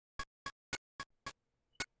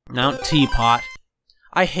Mount Teapot.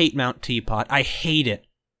 I hate Mount Teapot. I hate it.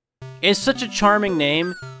 It's such a charming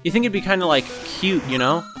name. You think it'd be kind of like cute, you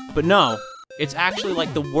know? But no, it's actually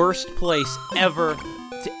like the worst place ever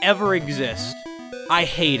to ever exist. I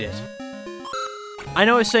hate it. I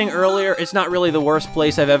know I was saying earlier it's not really the worst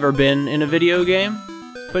place I've ever been in a video game,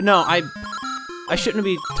 but no, I shouldn't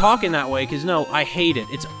be talking that way, because no, I hate it.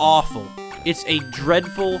 It's awful. It's a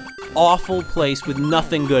dreadful, awful place with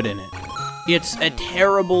nothing good in it. It's a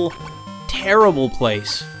terrible, terrible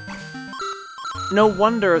place. No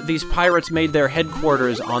wonder these pirates made their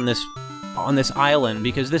headquarters on this island,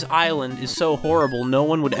 because this island is so horrible no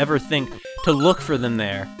one would ever think to look for them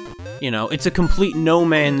there. You know, it's a complete no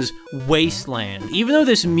man's wasteland. Even though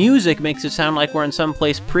this music makes it sound like we're in some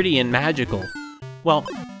place pretty and magical. Well,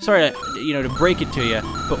 sorry to, to break it to you,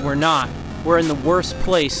 but we're not. We're in the worst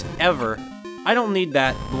place ever. I don't need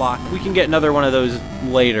that block. We can get another one of those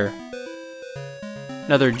later.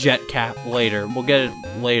 Another jet cap later. We'll get it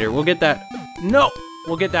later. We'll get that. No!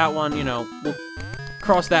 We'll get that one, we'll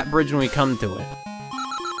cross that bridge when we come to it.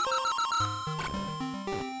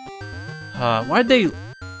 Why'd they...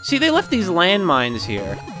 See, they left these landmines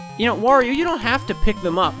here. Wario, you don't have to pick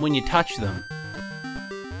them up when you touch them.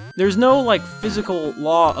 There's no, like, physical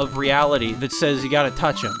law of reality that says you gotta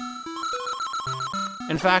touch them.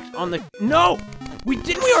 In fact, on the... No!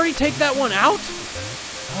 Didn't we already take that one out?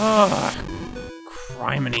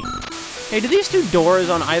 Criminy. Hey, do these two doors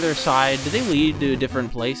on either side, do they lead to a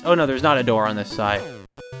different place? Oh no, there's not a door on this side.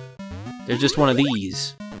 There's just one of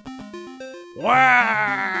these.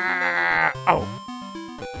 Wow! Oh.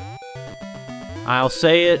 I'll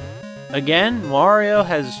say it again, Wario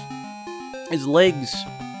has his legs,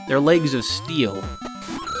 they're legs of steel.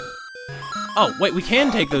 Oh, wait, we can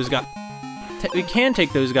take those guys,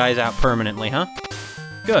 out permanently, huh?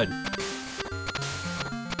 Good.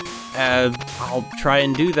 I'll try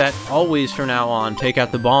and do that always from now on, take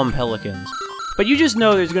out the bomb pelicans. But you just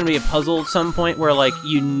know there's gonna be a puzzle at some point where, like,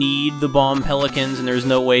 you need the bomb pelicans and there's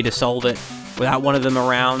no way to solve it without one of them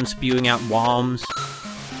around spewing out bombs.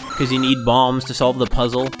 Because you need bombs to solve the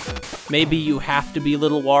puzzle. Maybe you have to be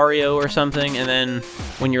little Wario or something, and then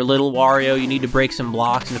when you're little Wario, you need to break some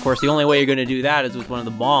blocks, and of course the only way you're gonna do that is with one of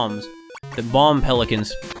the bombs. The bomb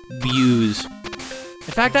pelicans use.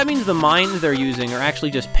 In fact, that means the mines they're using are actually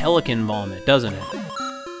just pelican vomit, doesn't it?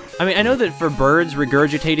 I mean, I know that for birds,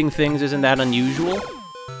 regurgitating things isn't that unusual,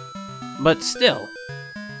 but still,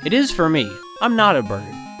 it is for me. I'm not a bird.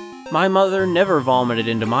 My mother never vomited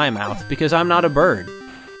into my mouth because I'm not a bird.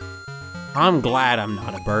 I'm glad I'm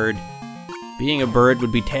not a bird. Being a bird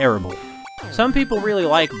would be terrible. Some people really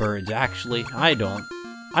like birds, actually. I don't.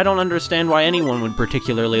 I don't understand why anyone would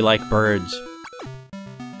particularly like birds.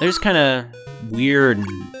 They're just kinda weird and,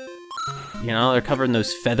 they're covered in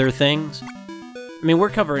those feather things. I mean, we're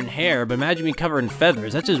covered in hair, but imagine me covered in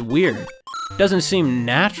feathers. That's just weird. Doesn't seem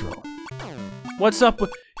natural. What's up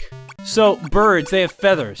with... So, birds, they have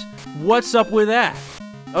feathers. What's up with that?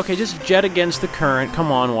 Okay, just jet against the current.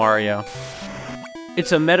 Come on, Wario.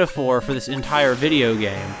 It's a metaphor for this entire video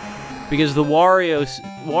game. Because the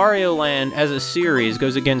Wario Land as a series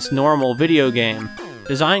goes against normal video game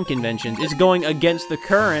design conventions. It's going against the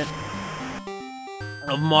current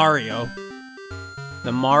of Mario.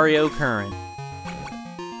 The Mario current.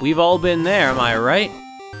 We've all been there, am I right?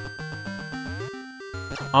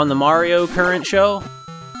 On the Mario current show?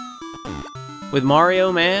 With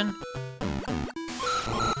Mario Man?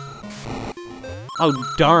 Oh,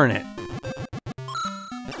 darn it.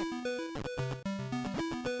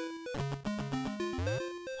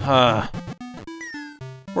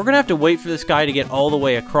 We're gonna have to wait for this guy to get all the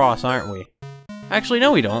way across, aren't we? Actually,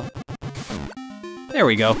 no we don't. There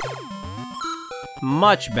we go.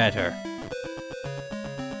 Much better.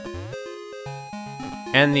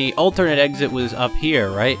 And the alternate exit was up here,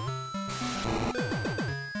 right?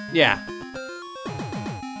 Yeah.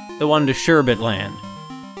 The one to Sherbet Land.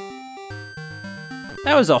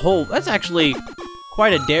 That was that's actually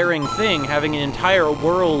quite a daring thing, having an entire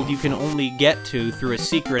world you can only get to through a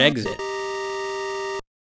secret exit.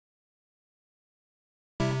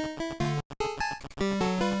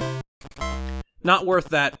 Not worth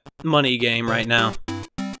that money game right now.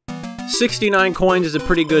 69 coins is a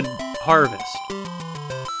pretty good harvest.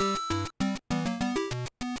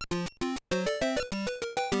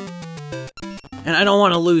 And I don't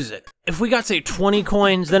want to lose it. If we got, say, 20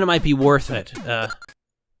 coins, then it might be worth it.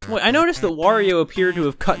 Wait, I noticed that Wario appeared to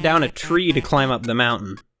have cut down a tree to climb up the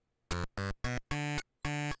mountain.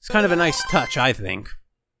 It's kind of a nice touch, I think.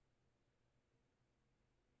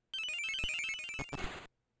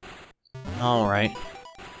 Alright.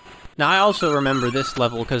 Now, I also remember this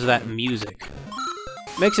level because of that music.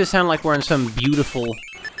 Makes it sound like we're in some beautiful,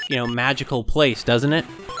 you know, magical place, doesn't it?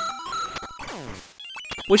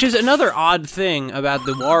 Which is another odd thing about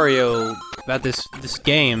the Wario, about this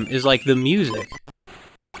game, is like the music.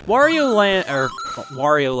 Wario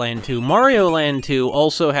Land 2. Mario Land 2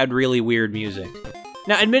 also had really weird music.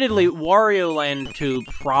 Now, admittedly, Wario Land 2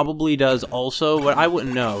 probably does also, but I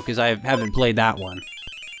wouldn't know, because I haven't played that one.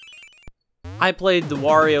 I played the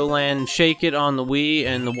Wario Land Shake It on the Wii,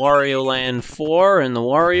 and the Wario Land 4, and the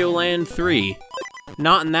Wario Land 3.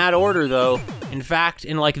 Not in that order, though. In fact,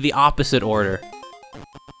 in, like, the opposite order.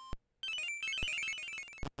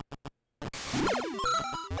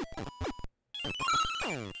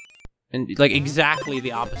 And, like, exactly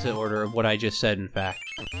the opposite order of what I just said, in fact.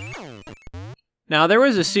 Now, there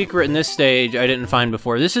was a secret in this stage I didn't find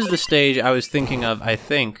before. This is the stage I was thinking of, I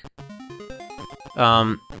think.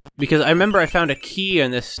 Because I remember I found a key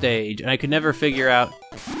in this stage, and I could never figure out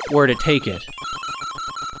where to take it.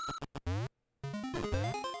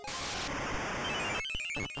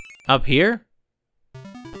 Up here?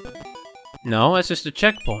 No, that's just a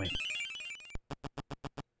checkpoint.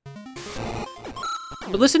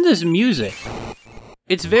 But listen to this music.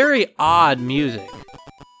 It's very odd music.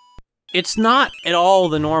 It's not at all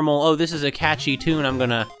the normal, oh, this is a catchy tune I'm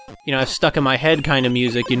gonna, you know, have stuck in my head kind of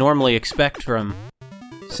music you normally expect from,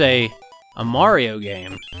 say, a Mario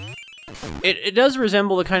game. It does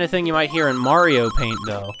resemble the kind of thing you might hear in Mario Paint,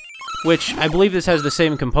 though. Which, I believe this has the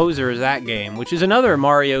same composer as that game, which is another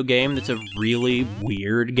Mario game that's a really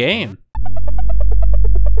weird game.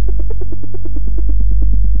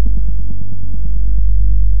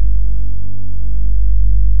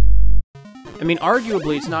 I mean,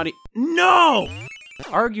 arguably, it's not No!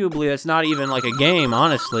 Arguably, that's not even like a game,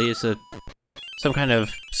 honestly. It's some kind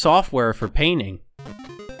of software for painting.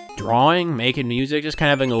 Drawing, making music, just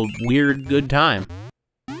kind of having a weird, good time.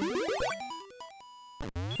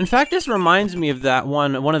 In fact, this reminds me of that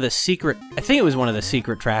one of the secret... I think it was one of the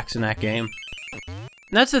secret tracks in that game.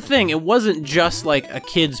 And that's the thing, it wasn't just like a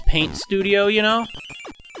kid's paint studio, you know?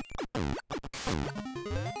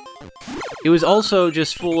 It was also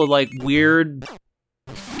just full of, like, weird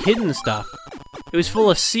hidden stuff. It was full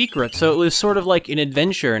of secrets, so it was sort of like an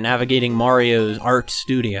adventure navigating Mario's art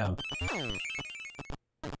studio.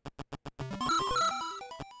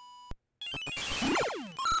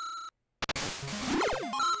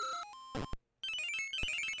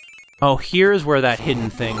 Oh, here's where that hidden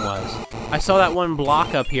thing was. I saw that one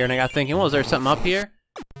block up here, and I got thinking, well, is there something up here?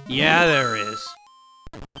 Yeah, there is.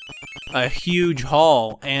 A huge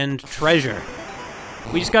hall and treasure.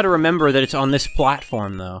 We just gotta remember that it's on this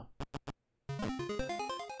platform, though.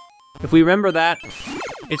 If we remember that,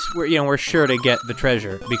 we're sure to get the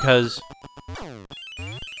treasure, because...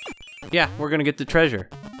 yeah, we're gonna get the treasure.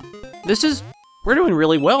 We're doing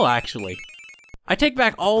really well, actually. I take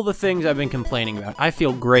back all the things I've been complaining about. I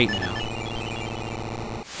feel great now.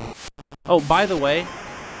 Oh, by the way,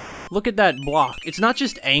 look at that block. It's not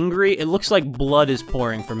just angry, it looks like blood is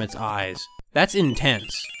pouring from its eyes. That's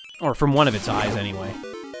intense. Or from one of its eyes, anyway.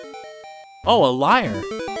 Oh, a lyre.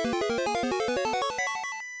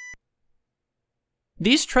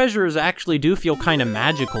 These treasures actually do feel kind of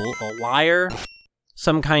magical. A lyre,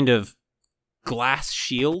 some kind of glass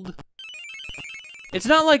shield. It's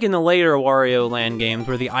not like in the later Wario Land games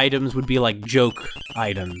where the items would be like joke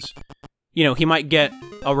items. You know, he might get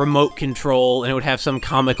a remote control and it would have some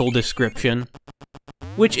comical description.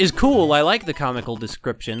 Which is cool, I like the comical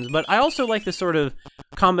descriptions, but I also like the sort of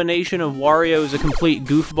combination of Wario's a complete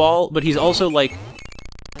goofball, but he's also like...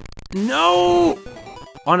 no!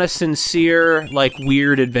 On a sincere, like,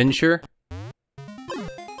 weird adventure.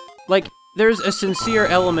 Like, there's a sincere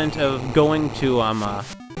element of going to,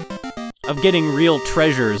 of getting real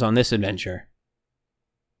treasures on this adventure.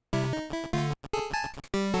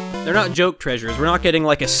 They're not joke treasures. We're not getting,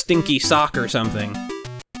 like, a stinky sock or something.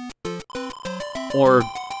 Or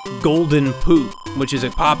golden poop, which is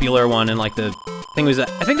a popular one, and, like, the thing was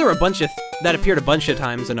that... I think there were a bunch of... that appeared a bunch of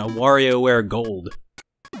times in a WarioWare Gold.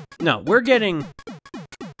 No, we're getting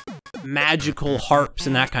magical harps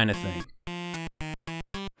and that kind of thing.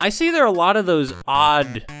 I see there are a lot of those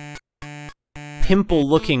odd...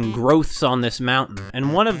 pimple-looking growths on this mountain,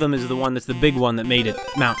 and one of them is the one that's the big one that made it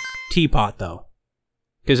Mount Teapot, though.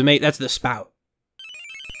 Because that's the spout.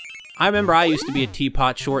 I remember I used to be a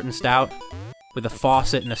teapot short and stout, with a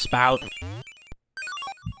faucet and a spout.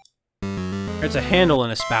 There's a handle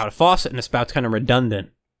and a spout. A faucet and a spout's kind of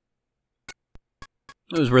redundant.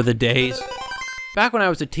 Those were the days. Back when I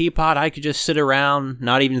was a teapot, I could just sit around,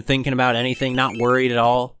 not even thinking about anything, not worried at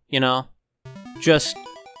all, you know? Just...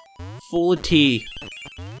 full of tea.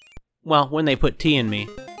 Well, when they put tea in me.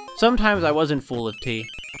 Sometimes I wasn't full of tea.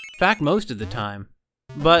 In fact, most of the time.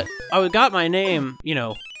 But I got my name, you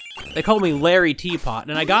know, they called me Larry Teapot,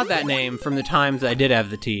 and I got that name from the times I did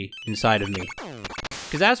have the tea inside of me.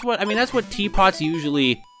 Because that's what, I mean, that's what teapots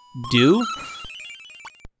usually do.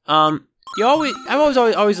 I'm always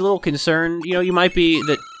a little concerned, you know, you might be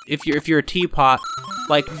that if you're a teapot,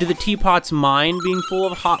 like, do the teapots mind being full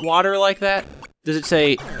of hot water like that? Does it,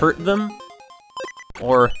 say, hurt them?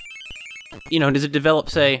 Or, you know, does it develop,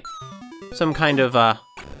 say, some kind of,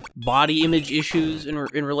 body image issues in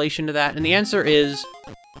relation to that? And the answer is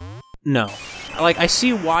no. Like, I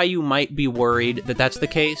see why you might be worried that that's the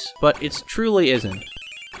case, but it truly isn't.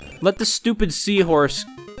 Let the stupid seahorse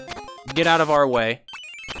get out of our way.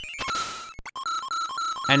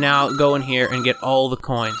 And now go in here and get all the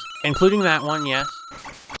coins. Including that one, yes.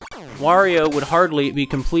 Wario would hardly be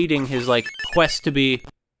completing his, like, quest to be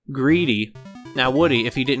greedy. Now, would he,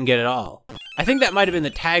 if he didn't get it all? I think that might have been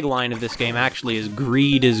the tagline of this game, actually, is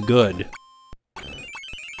greed is good.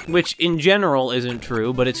 Which, in general, isn't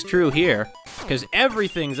true, but it's true here. Because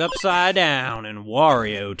everything's upside down in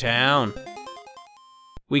Wario Town.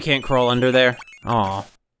 We can't crawl under there? Aw.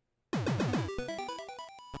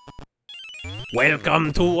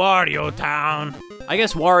 Welcome to Wario Town! I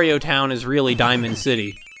guess Wario Town is really Diamond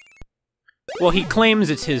City. Well, he claims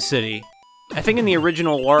it's his city. I think in the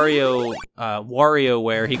original Wario,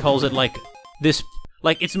 WarioWare, he calls it, like, this,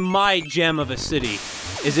 like, it's my gem of a city,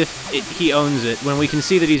 as if he owns it, when we can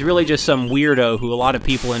see that he's really just some weirdo who a lot of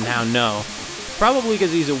people in town know. Probably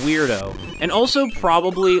because he's a weirdo. And also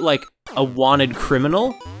probably, like, a wanted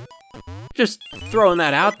criminal? Just throwing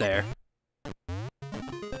that out there.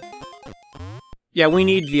 Yeah, we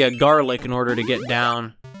need the garlic in order to get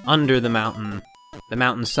down under the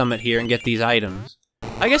mountain summit here and get these items.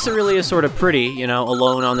 I guess it really is sort of pretty, you know,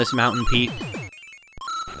 alone on this mountain peak.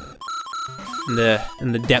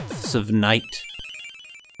 In the depths of night.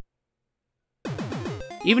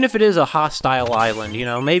 Even if it is a hostile island, you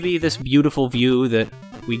know, maybe this beautiful view that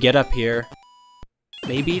we get up here,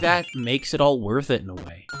 maybe that makes it all worth it in a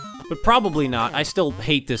way. But probably not. I still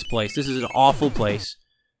hate this place. This is an awful place.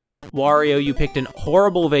 Wario, you picked a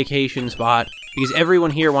horrible vacation spot because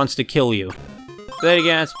everyone here wants to kill you. But then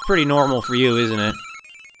again, it's pretty normal for you, isn't it?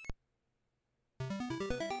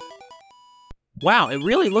 Wow, it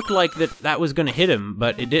really looked like that was gonna hit him,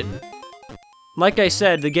 but it didn't. Like I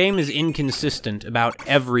said, the game is inconsistent about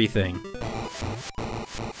everything.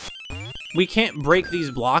 We can't break these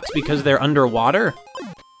blocks because they're underwater?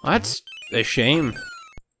 That's a shame.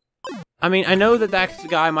 I mean, I know that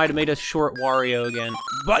guy might have made us short Wario again,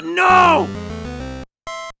 but no!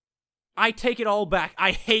 I take it all back.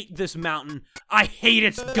 I hate this mountain. I hate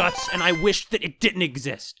its guts, and I wish that it didn't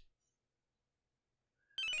exist.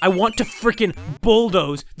 I want to frickin'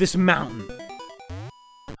 bulldoze this mountain.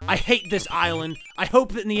 I hate this island. I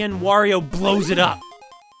hope that in the end Wario blows it up.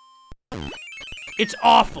 It's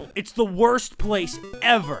awful. It's the worst place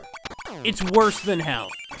ever. It's worse than hell.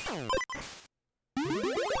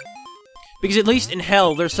 Because at least in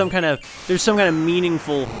hell, there's some kind of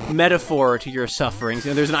meaningful metaphor to your sufferings. You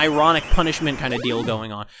know, there's an ironic punishment kind of deal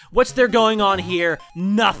going on. What's there going on here?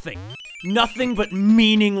 Nothing. Nothing but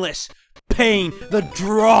meaningless pain, the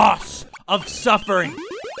dross of suffering.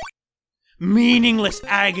 Meaningless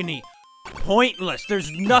agony. Pointless. There's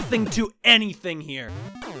nothing to anything here.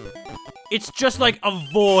 It's just like a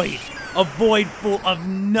void full of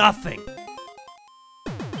nothing.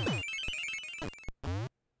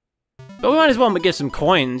 But we might as well get some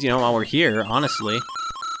coins, you know, while we're here, honestly.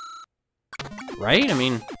 Right? I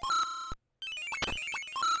mean,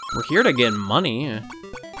 we're here to get money. In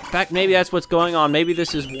fact, maybe that's what's going on. Maybe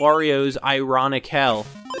this is Wario's ironic hell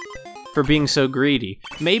for being so greedy.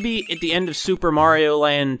 Maybe at the end of Super Mario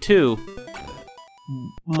Land 2,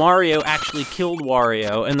 Mario actually killed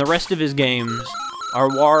Wario, and the rest of his games are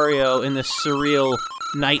Wario in this surreal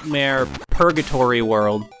nightmare purgatory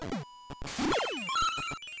world.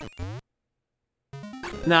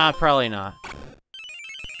 Nah, probably not.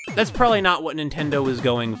 That's probably not what Nintendo was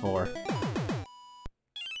going for.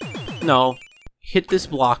 No. Hit this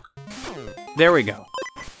block. There we go.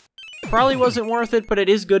 Probably wasn't worth it, but it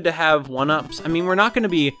is good to have one-ups. I mean, we're not going to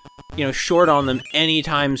be, you know, short on them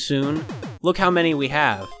anytime soon. Look how many we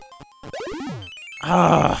have.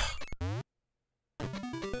 Well,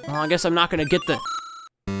 I guess I'm not going to get the...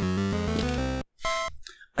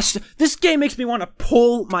 This game makes me want to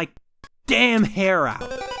pull my damn hair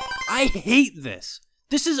out. I hate this.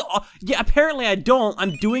 This is... Yeah, apparently I don't.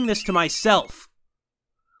 I'm doing this to myself.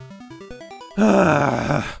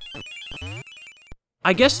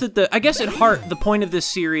 I guess at heart, the point of this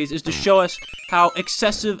series is to show us how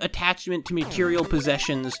excessive attachment to material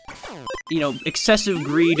possessions, you know, excessive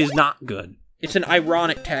greed is not good. It's an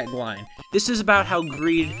ironic tagline. This is about how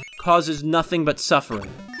greed causes nothing but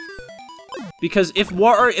suffering. Because if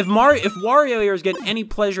Wario here is getting any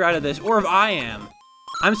pleasure out of this, or if I am,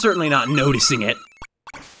 I'm certainly not noticing it.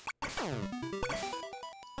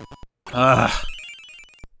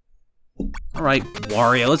 Alright,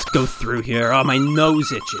 Wario, let's go through here. Oh, my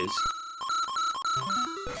nose itches.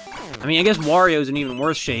 I mean, I guess Wario's in even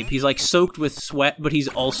worse shape. He's like soaked with sweat, but he's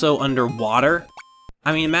also underwater.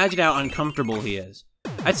 I mean, imagine how uncomfortable he is.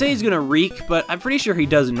 I'd say he's gonna reek, but I'm pretty sure he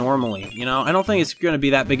does normally, you know? I don't think it's gonna be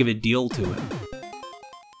that big of a deal to him.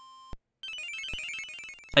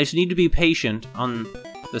 I just need to be patient on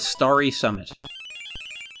the Starry Summit.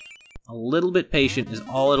 A little bit patient is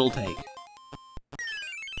all it'll take.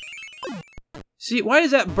 See, why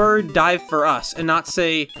does that bird dive for us and not,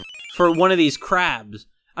 say, for one of these crabs?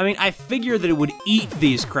 I mean, I figured that it would eat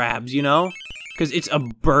these crabs, you know? Because it's a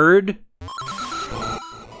bird.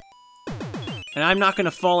 And I'm not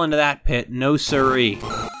gonna fall into that pit, no siree.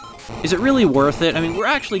 Is it really worth it? I mean, we're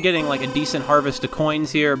actually getting like a decent harvest of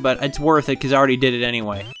coins here, but it's worth it because I already did it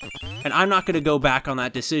anyway. And I'm not gonna go back on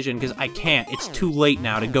that decision because I can't. It's too late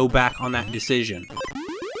now to go back on that decision.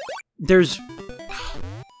 There's...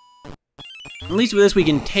 At least with this we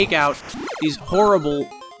can take out these horrible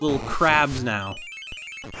little crabs now.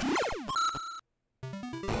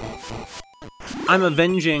 I'm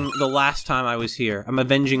avenging the last time I was here. I'm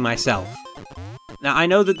avenging myself. Now, I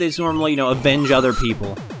know that they normally, you know, avenge other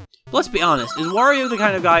people. But let's be honest, is Wario the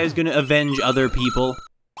kind of guy who's gonna avenge other people?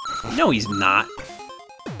 No, he's not.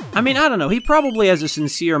 I mean, I don't know, he probably has a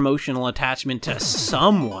sincere emotional attachment to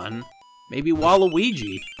someone. Maybe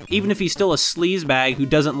Waluigi. Even if he's still a sleazebag who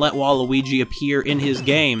doesn't let Waluigi appear in his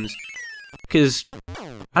games. Because,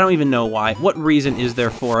 I don't even know why. What reason is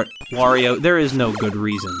there for it, Wario? There is no good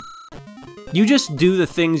reason. You just do the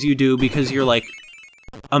things you do because you're like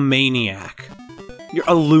a maniac. You're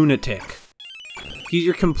a lunatic.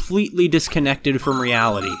 You're completely disconnected from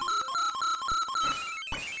reality.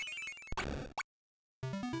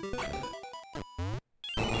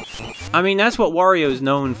 I mean, that's what Wario's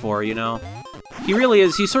known for, you know? He really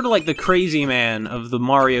is, he's sort of like the crazy man of the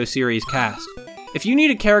Mario series cast. If you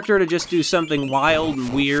need a character to just do something wild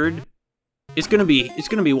and weird, it's gonna be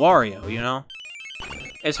Wario, you know?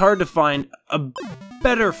 It's hard to find a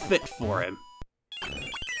better fit for him.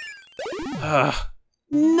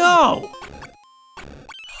 No!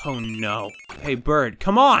 Oh no. Hey, bird,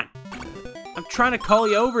 come on! I'm trying to call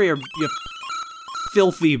you over here, you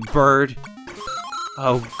filthy bird.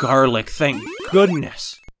 Oh, garlic, thank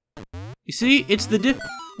goodness. You see, it's the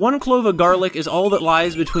one clove of garlic is all that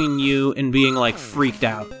lies between you and being, like, freaked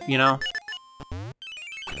out, you know?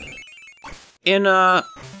 In,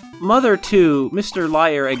 Mother 2, Mr.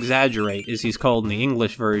 Liar Exaggerate, as he's called in the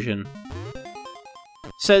English version,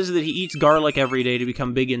 says that he eats garlic every day to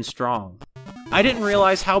become big and strong. I didn't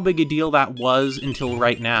realize how big a deal that was until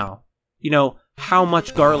right now. You know, how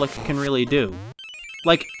much garlic can really do.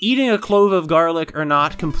 Like, eating a clove of garlic or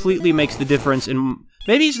not completely makes the difference in...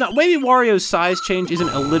 Maybe it's not... Maybe Wario's size change isn't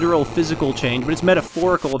a literal physical change, but it's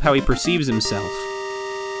metaphorical of how he perceives himself.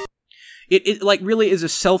 It like, really is a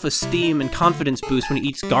self-esteem and confidence boost when he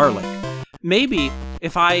eats garlic. Maybe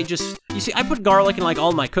if I just... You see, I put garlic in, like,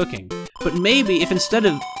 all my cooking. But maybe if instead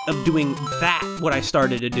of doing that, what I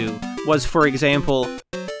started to do was, for example,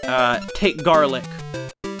 take garlic.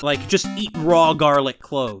 Like, just eat raw garlic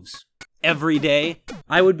cloves. Every day,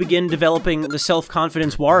 I would begin developing the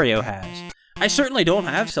self-confidence Wario has. I certainly don't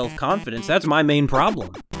have self-confidence, that's my main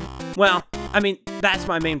problem. Well, I mean, that's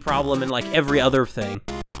my main problem in, like, every other thing.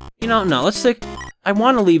 You know, no, let's think... I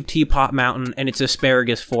want to leave Teapot Mountain and its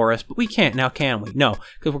asparagus forest, but we can't now, can we? No,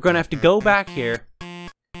 because we're gonna have to go back here.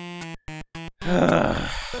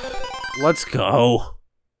 Let's go.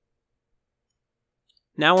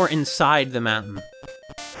 Now we're inside the mountain.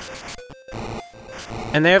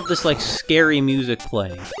 And they have this, like, scary music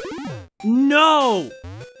playing. No!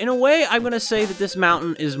 In a way, I'm gonna say that this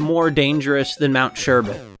mountain is more dangerous than Mount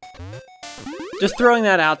Sherbet. Just throwing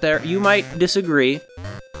that out there. You might disagree.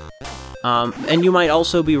 And you might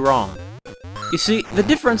also be wrong. You see, the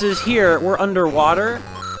difference is here, we're underwater,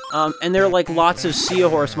 and there are, like, lots of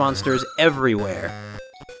seahorse monsters everywhere.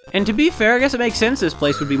 And to be fair, I guess it makes sense this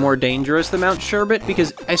place would be more dangerous than Mount Sherbet,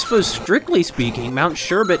 because I suppose, strictly speaking, Mount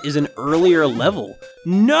Sherbet is an earlier level.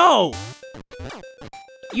 No!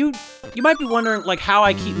 You might be wondering, like, how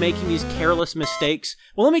I keep making these careless mistakes.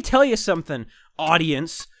 Well, let me tell you something,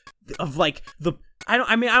 audience, of, like, I don't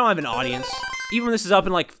have an audience. even when this is up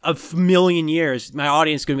in like a million years, my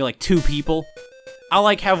audience is gonna be like 2 people. I'll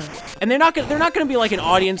like have, and they're not gonna be like an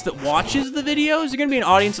audience that watches the videos. They're gonna be an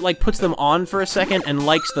audience that like puts them on for a second and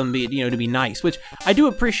likes them, to be nice, which I do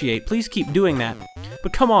appreciate. Please keep doing that.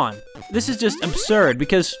 But come on, this is just absurd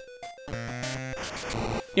because,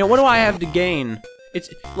 what do I have to gain? It's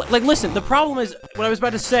like, listen, the problem is what I was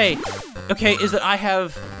about to say. Okay, is that I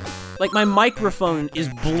have, like, my microphone is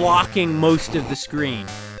blocking most of the screen.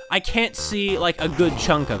 I can't see like a good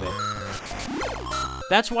chunk of it.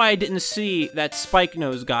 That's why I didn't see that spike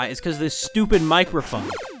nose guy, is because of this stupid microphone.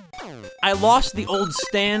 I lost the old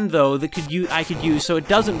stand, though, that I could use so it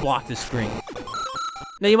doesn't block the screen.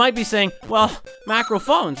 Now, you might be saying, well,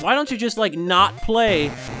 macrophones, why don't you just, like, not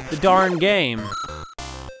play the darn game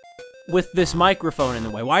with this microphone in the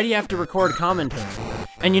way? Why do you have to record commentary?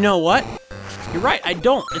 And you know what? You're right, I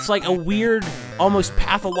don't. It's like a weird, almost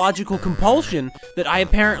pathological compulsion that I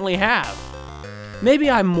apparently have.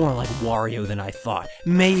 Maybe I'm more like Wario than I thought.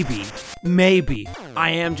 Maybe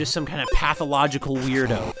I am just some kind of pathological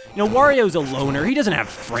weirdo. Wario's a loner. He doesn't have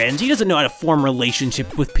friends. He doesn't know how to form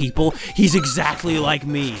relationships with people. He's exactly like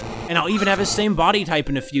me. And I'll even have his same body type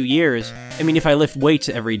in a few years. I mean, if I lift weights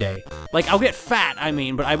every day. Like, I'll get fat,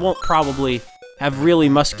 but I won't probably have really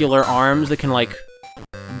muscular arms that can, like,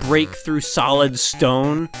 break through solid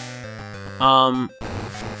stone.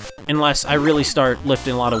 Unless I really start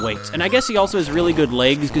lifting a lot of weights. And I guess he also has really good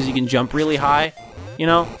legs because he can jump really high,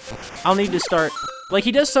 I'll need to start, like,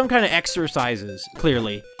 he does some kind of exercises,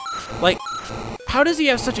 clearly. Like, how does he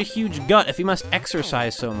have such a huge gut if he must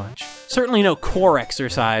exercise so much? Certainly no core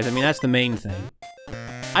exercise, that's the main thing.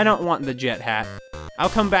 I don't want the jet hat. I'll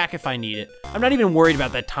come back if I need it. I'm not even worried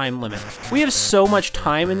about that time limit. We have so much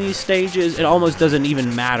time in these stages, it almost doesn't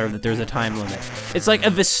even matter that there's a time limit. It's like a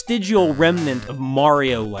vestigial remnant of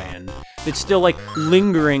Mario Land that's still, like,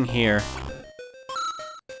 lingering here.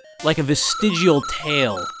 Like a vestigial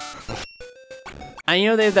tale.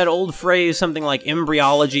 And they have that old phrase, something like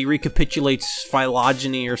embryology recapitulates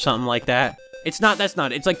phylogeny or something like that. That's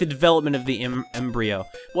not, it's like the development of the embryo.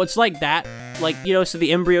 Well, it's like that, like, so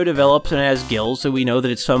the embryo develops and it has gills, so we know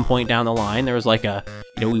that at some point down the line there was like a,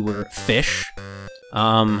 we were fish,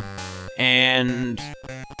 and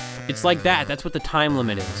it's like that. That's what the time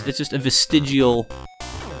limit is. It's just a vestigial...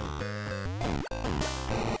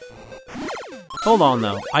 Hold on,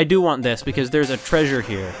 though. I do want this, because there's a treasure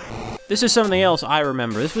here. This is something else I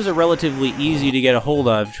remember. This was a relatively easy to get a hold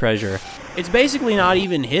of treasure. It's basically not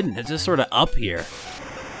even hidden. It's just sort of up here.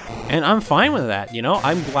 And I'm fine with that,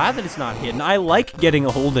 I'm glad that it's not hidden. I like getting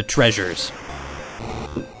a hold of treasures.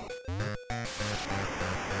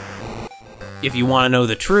 If you want to know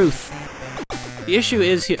the truth. The issue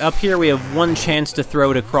is, up here we have one chance to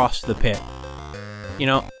throw it across the pit.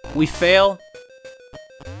 We fail,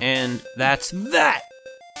 and that's that!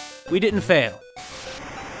 We didn't fail.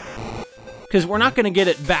 Because we're not going to get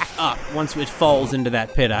it back up once it falls into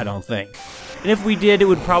that pit, I don't think. And if we did, it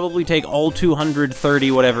would probably take all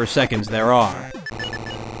 230 whatever seconds there are.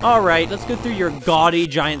 Alright, let's go through your gaudy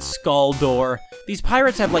giant skull door. These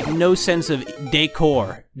pirates have, like, no sense of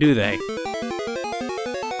decor, do they?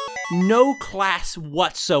 No class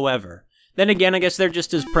whatsoever. Then again, I guess they're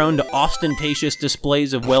just as prone to ostentatious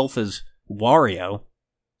displays of wealth as Wario.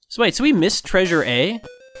 So wait, so we missed Treasure A?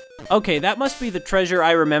 Okay, that must be the treasure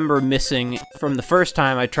I remember missing from the first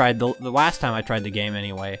time I tried, the last time I tried the game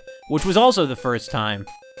anyway. Which was also the first time.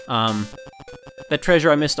 That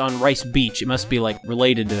treasure I missed on Rice Beach, it must be, like,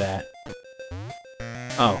 related to that.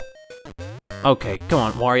 Oh. Okay, come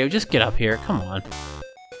on, Wario, just get up here, come on.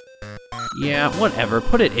 Yeah, whatever,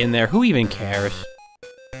 put it in there, who even cares?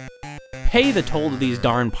 Pay the toll to these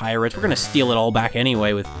darn pirates, we're gonna steal it all back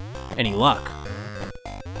anyway with any luck.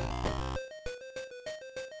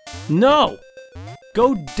 No!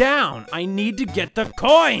 Go down! I need to get the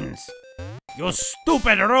coins! You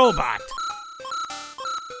stupid robot!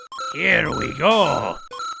 Here we go!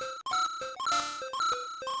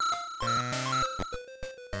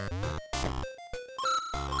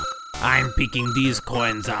 I'm picking these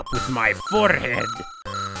coins up with my forehead,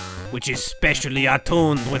 which is specially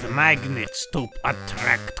attuned with magnets to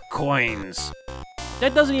attract coins.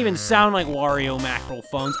 That doesn't even sound like Wario macro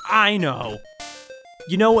phones, I know!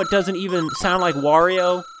 You know what doesn't even sound like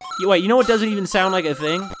Wario? Wait, you know what doesn't even sound like a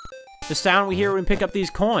thing? The sound we hear when we pick up these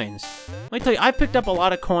coins. Let me tell you, I picked up a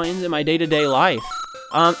lot of coins in my day-to-day life.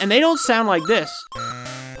 And they don't sound like this.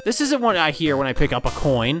 This isn't what I hear when I pick up a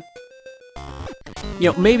coin.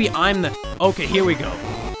 Maybe I'm the... Okay, here we go.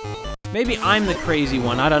 Maybe I'm the crazy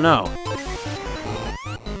one, I don't know.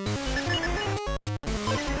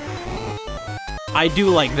 I do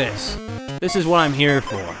like this. This is what I'm here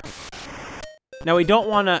for. Now we don't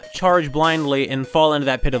want to charge blindly and fall into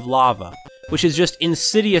that pit of lava, which is just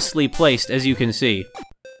insidiously placed, as you can see.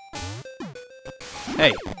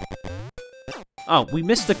 Hey. Oh, we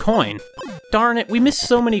missed the coin. Darn it, we missed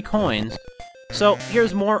so many coins. So,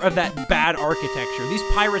 here's more of that bad architecture. These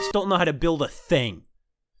pirates don't know how to build a thing.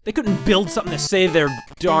 They couldn't build something to save their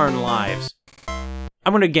darn lives.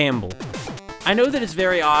 I'm gonna gamble. I know that it's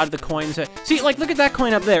very odd, the coins that... See, like, look at that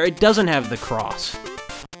coin up there. It doesn't have the cross.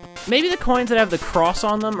 Maybe the coins that have the cross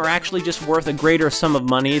on them are actually just worth a greater sum of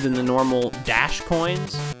money than the normal dash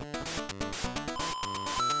coins.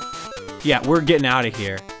 Yeah, we're getting out of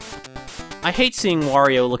here. I hate seeing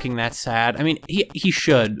Wario looking that sad. I mean, he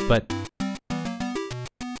should, but...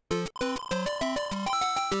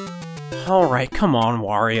 Alright, come on,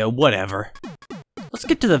 Wario, whatever. Let's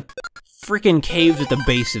get to the freaking caves at the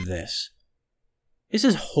base of this. This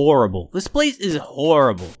is horrible. This place is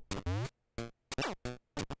horrible.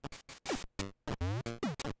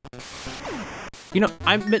 You know,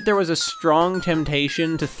 I admit there was a strong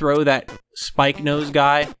temptation to throw that spike nose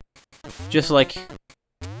guy. Just like...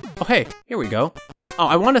 Oh, hey, here we go. Oh,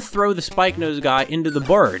 I want to throw the spike nose guy into the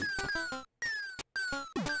bird.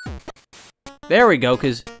 There we go,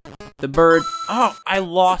 because the bird... Oh, I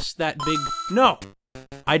lost that big... No!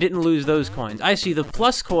 I didn't lose those coins. I see, the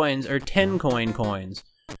plus coins are 10 coins,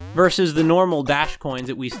 versus the normal dash coins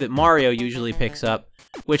that Mario usually picks up,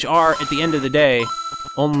 which are, at the end of the day,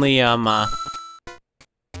 only, 1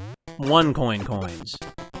 coins.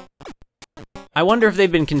 I wonder if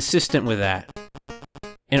they've been consistent with that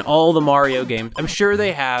in all the Mario games. I'm sure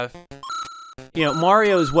they have. You know,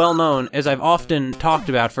 Mario is well known, as I've often talked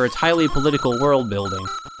about, for its highly political world building.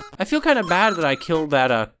 I feel kind of bad that I killed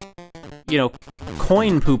that, you know,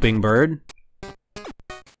 coin-pooping bird.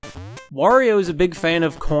 Wario is a big fan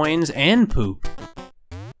of coins and poop.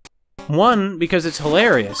 One, because it's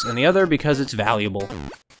hilarious, and the other because it's valuable.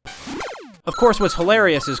 Of course, what's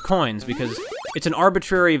hilarious is coins, because it's an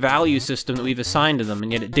arbitrary value system that we've assigned to them,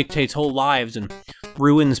 and yet it dictates whole lives and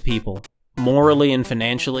ruins people, morally and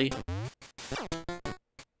financially.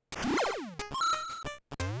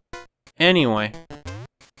 Anyway.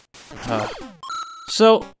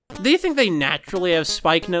 So, do you think they naturally have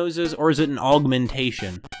spike noses, or is it an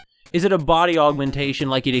augmentation? Is it a body augmentation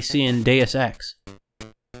like you see in Deus Ex?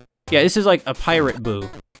 Yeah, this is like a pirate boo.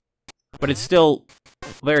 But it's still a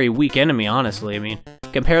very weak enemy, honestly. I mean,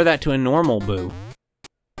 compare that to a normal boo.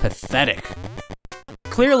 Pathetic.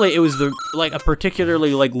 Clearly, it was a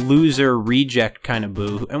particularly, loser reject kind of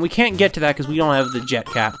boo. And we can't get to that because we don't have the jet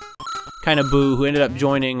cap kind of boo who ended up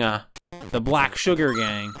joining, the Black Sugar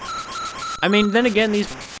Gang. I mean, then again,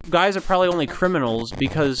 these guys are probably only criminals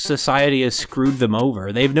because society has screwed them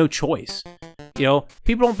over. They have no choice. You know,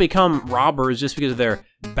 people don't become robbers just because they're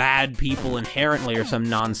bad people inherently or some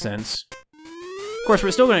nonsense. Of course, we're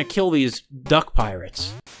still gonna kill these duck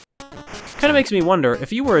pirates. Kinda makes me wonder,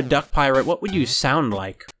 if you were a duck pirate, what would you sound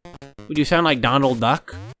like? Would you sound like Donald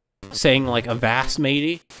Duck? Saying like a vast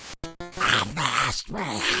matey?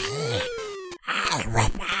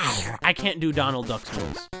 I can't do Donald Duck's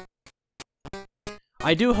voice.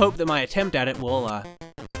 I do hope that my attempt at it will,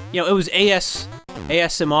 you know, it was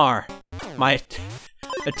ASMR, my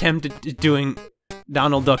attempt at doing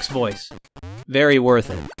Donald Duck's voice. Very worth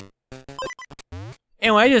it.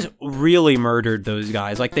 Anyway, I just really murdered those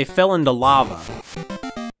guys, like they fell into lava.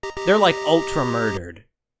 They're like ultra murdered.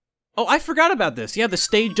 Oh, I forgot about this. Yeah, the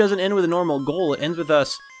stage doesn't end with a normal goal, it ends with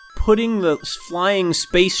us putting the flying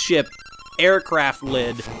spaceship aircraft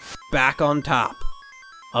lid back on top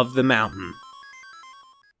of the mountain.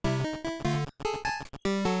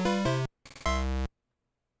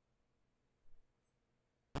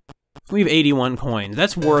 We have 81 coins.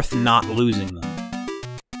 That's worth not losing them.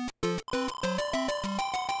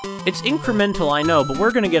 It's incremental, I know, but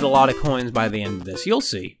we're gonna get a lot of coins by the end of this. You'll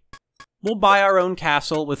see. We'll buy our own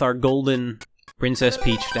castle with our golden Princess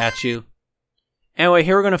Peach statue. Anyway,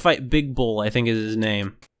 here we're gonna fight Big Bull, I think is his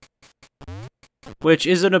name. Which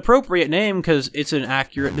is an appropriate name, because it's an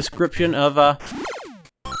accurate description of,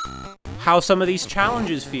 how some of these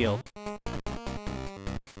challenges feel.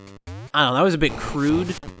 I don't know, that was a bit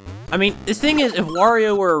crude. I mean, the thing is, if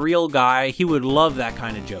Wario were a real guy, he would love that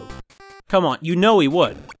kind of joke. Come on, you know he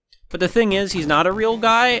would. But the thing is, he's not a real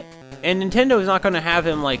guy, and Nintendo's not gonna have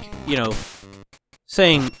him, like, you know,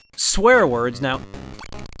 saying swear words. Now,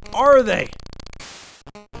 are they?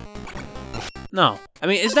 No. I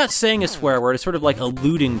mean, it's not saying a swear word, it's sort of like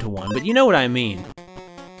alluding to one, but you know what I mean.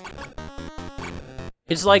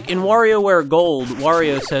 It's like in WarioWare Gold,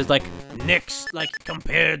 Wario says, like, "Nix, like,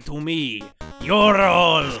 compared to me, you're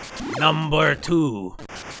all number 2.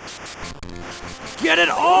 Get it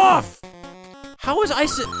off!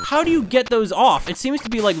 How do you get those off? It seems to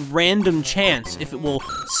be like random chance if it will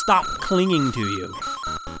stop clinging to you.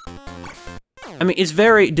 I mean, it's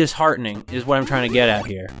very disheartening, is what I'm trying to get at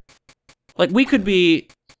here. Like, we could be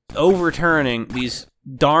overturning these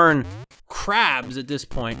darn crabs at this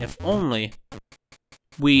point if only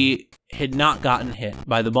we had not gotten hit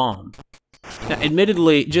by the bomb. Now,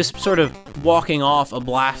 admittedly, just sort of walking off a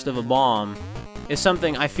blast of a bomb is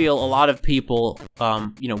something I feel a lot of people,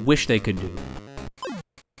 you know, wish they could do.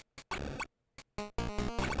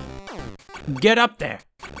 Get up there!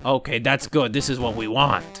 Okay, that's good. This is what we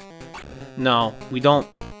want. No, we don't.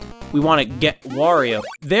 We want to get Wario.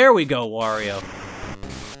 There we go, Wario.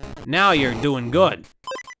 Now you're doing good.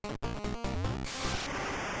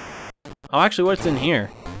 Oh, actually, what's in here?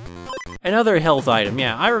 Another health item.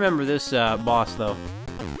 Yeah, I remember this boss, though.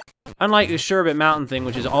 Unlike the Sherbet Mountain thing,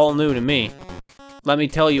 which is all new to me. Let me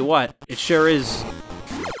tell you what, it sure is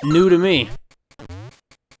new to me.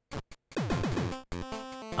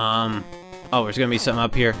 Oh, there's gonna be something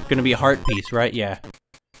up here. Gonna be a heart piece, right? Yeah.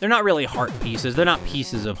 They're not really heart pieces. They're not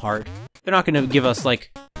pieces of heart. They're not gonna give us,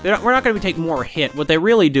 like... we're not gonna take more hit. What they're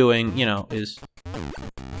really doing, you know, is...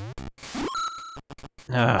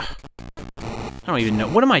 I don't even know.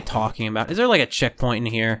 What am I talking about? Is there, like, a checkpoint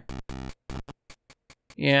in here?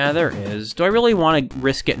 Yeah, there is. Do I really want to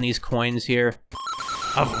risk getting these coins here?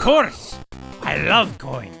 Of course! I love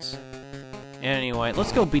coins! Anyway,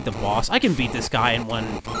 let's go beat the boss. I can beat this guy in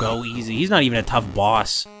one go easy. He's not even a tough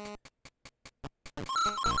boss.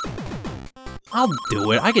 I'll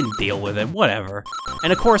do it. I can deal with it. Whatever.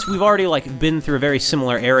 And of course, we've already, like, been through a very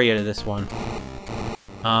similar area to this one.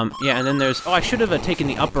 Yeah, and then there's... oh, I should have taken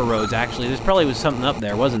the upper roads, actually. There probably was something up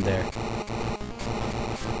there, wasn't there?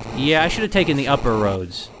 Yeah, I should have taken the upper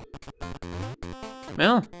roads.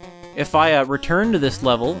 Well, if I return to this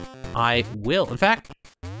level, I will. In fact,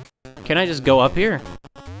 can I just go up here?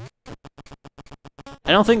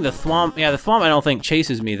 I don't think the thwomp... yeah, the thwomp I don't think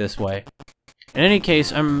chases me this way. In any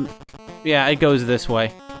case, yeah, it goes this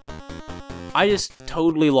way. I just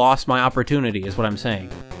totally lost my opportunity, is what I'm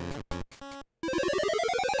saying.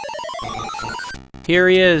 Here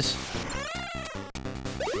he is.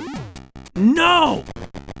 No!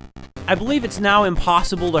 I believe it's now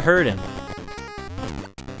impossible to hurt him.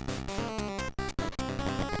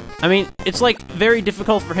 I mean, it's like very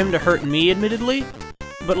difficult for him to hurt me, admittedly,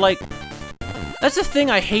 but like, that's the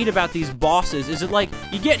thing I hate about these bosses, is that like,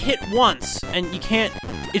 you get hit once, and you can't,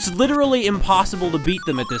 it's literally impossible to beat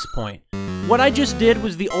them at this point. What I just did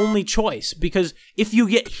was the only choice, because if you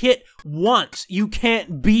get hit once, you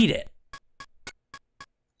can't beat it.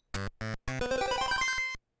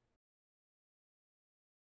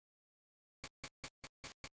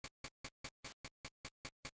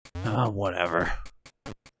 Oh, whatever.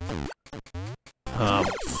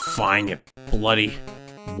 Fine, you bloody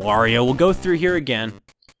Wario. We'll go through here again.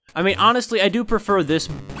 I mean, honestly, I do prefer this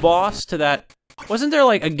boss to that... wasn't there,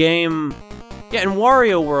 like, a game... yeah, in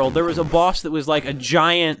Wario World, there was a boss that was, like, a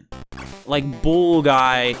giant, like, bull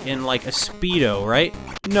guy in, like, a Speedo, right?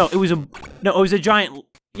 No, it was a... no, it was a giant...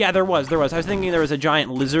 yeah, there was. I was thinking there was a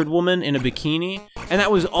giant lizard woman in a bikini, and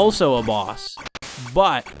that was also a boss.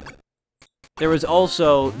 But... there was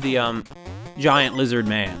also the, giant lizard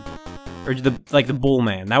man. Or the bull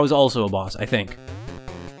man. That was also a boss, I think.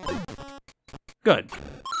 Good.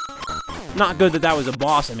 Not good that that was a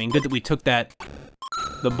boss, I mean, good that we took that...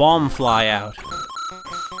 the bomb fly out.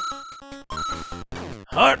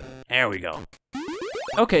 Hut! There we go.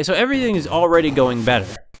 Okay, so everything is already going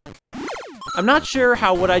better. I'm not sure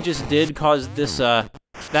how what I just did caused this, that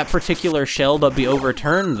particular shell to be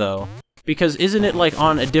overturned, though. Because isn't it, like,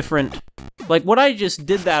 on a different... like, what I just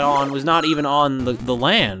did that on was not even on the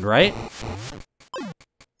land, right?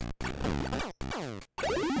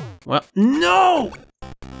 Well, no!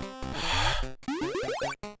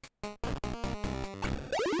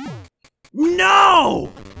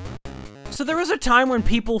 No! So there was a time when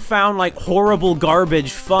people found, like, horrible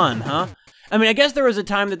garbage fun, huh? I mean, I guess there was a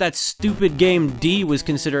time that that stupid game D was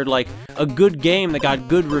considered, like, a good game that got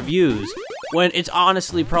good reviews, when it's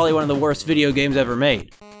honestly probably one of the worst video games ever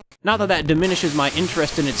made. Not that that diminishes my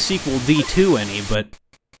interest in its sequel, D2, any, but...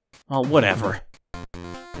 well, whatever.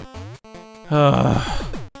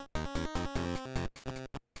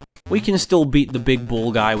 We can still beat the big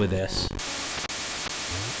bull guy with this.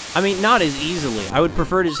 I mean, not as easily. I would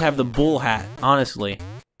prefer to just have the bull hat, honestly.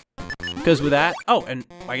 Because with that... oh, and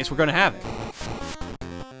I guess we're gonna have it.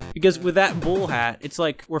 Because with that bull hat, it's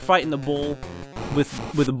like we're fighting the bull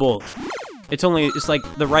with a bull. It's like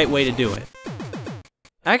the right way to do it.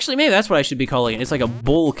 Actually, maybe that's what I should be calling it. It's like a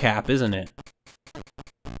bull cap, isn't it?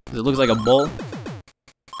 Because it looks like a bull.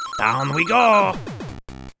 Down we go!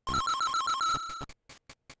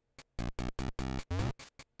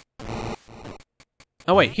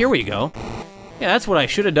 Oh wait, here we go. Yeah, that's what I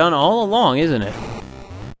should have done all along, isn't it?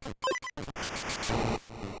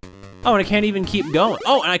 Oh, and I can't even keep going.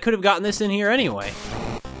 Oh, and I could have gotten this in here anyway.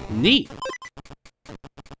 Neat.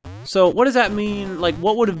 So, what does that mean? Like,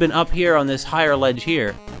 what would have been up here on this higher ledge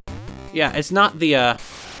here? Yeah, it's not the,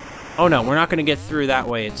 Oh no, we're not gonna get through that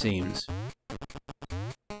way, it seems.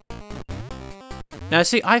 Now,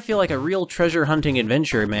 see, I feel like a real treasure hunting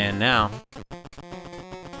adventure man now.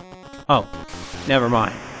 Oh, never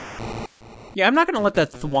mind. Yeah, I'm not gonna let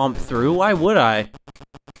that thwomp through. Why would I?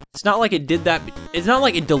 It's not like it did that. It's not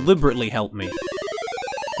like it deliberately helped me.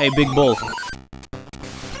 Hey, big bull.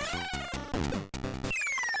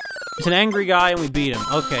 It's an angry guy and we beat him.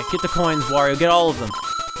 Okay, get the coins, Wario. Get all of them.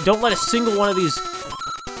 Don't let a single one of these...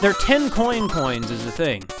 There are 10 coins is the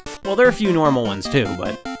thing. Well, there are a few normal ones too,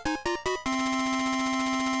 but...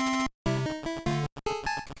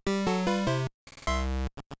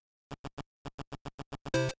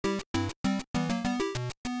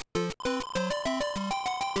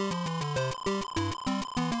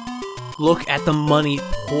 Look at the money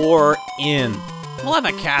pour in. We'll have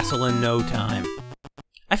a castle in no time.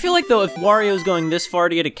 I feel like, though, if Wario's going this far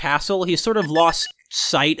to get a castle, he's sort of lost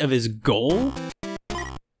sight of his goal.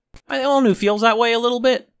 Anyone who feels that way a little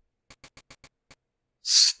bit?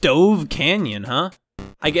 Stove Canyon, huh?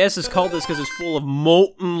 I guess it's called this because it's full of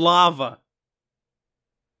molten lava.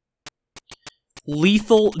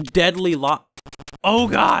 Lethal, deadly lava. Oh,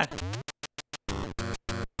 God!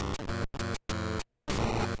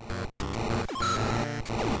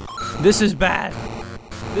 This is bad.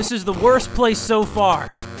 This is the worst place so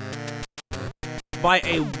far. By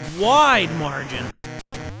a wide margin.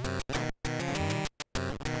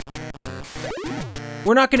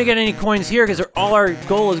 We're not gonna get any coins here because all our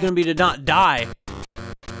goal is gonna be to not die.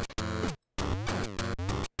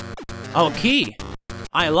 Oh, key.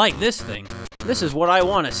 I like this thing. This is what I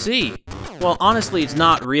want to see. Well, honestly, it's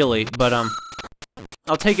not really, but,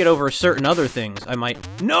 I'll take it over certain other things. I might...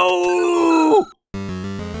 No!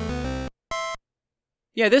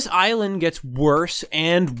 Yeah, this island gets worse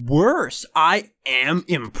and worse. I am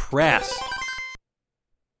impressed.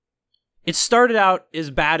 It started out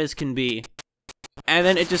as bad as can be. And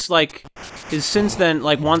then it just, like, is since then,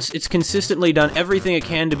 like, once it's consistently done everything it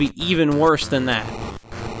can to be even worse than that.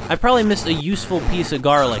 I probably missed a useful piece of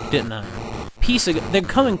garlic, didn't I? They're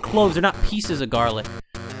coming cloves, they're not pieces of garlic.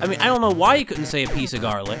 I mean, I don't know why you couldn't say a piece of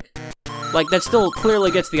garlic. Like, that still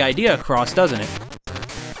clearly gets the idea across, doesn't it?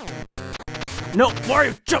 No,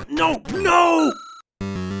 Wario, jump, no, no!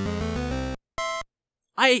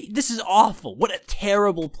 This is awful. What a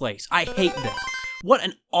terrible place. I hate this. What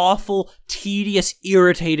an awful, tedious,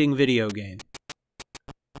 irritating video game.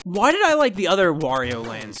 Why did I like the other Wario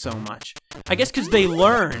lands so much? I guess because they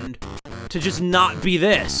learned to just not be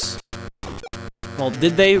this. Well,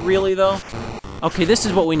 did they really, though? Okay, this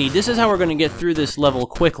is what we need. This is how we're going to get through this level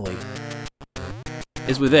quickly.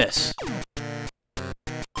 Is with this.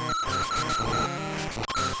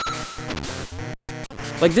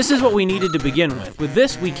 Like, this is what we needed to begin with. With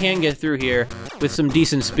this, we can get through here with some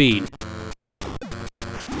decent speed.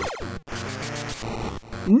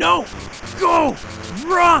 No! Go!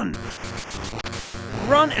 Run!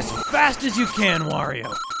 Run as fast as you can,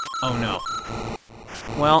 Wario. Oh, no.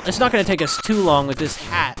 Well, it's not going to take us too long with this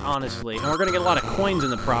hat, honestly. And we're going to get a lot of coins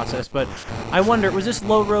in the process, but I wonder, was this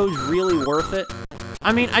low road really worth it?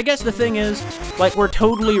 I mean, I guess the thing is, like, we're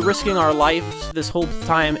totally risking our lives this whole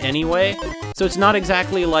time anyway, so it's not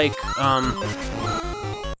exactly like,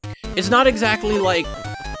 it's not exactly like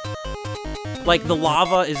the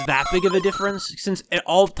lava is that big of a difference, since at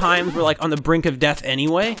all times we're, like, on the brink of death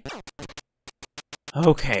anyway.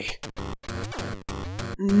 Okay.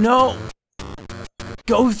 No!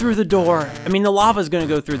 Go through the door! I mean, the lava's gonna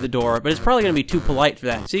go through the door, but it's probably gonna be too polite for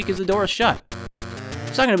that, see, because the door is shut.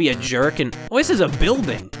 It's not gonna be a jerk and... Oh, this is a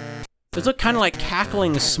building! Those look kind of like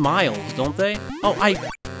cackling smiles, don't they? Oh, I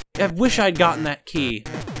wish I'd gotten that key.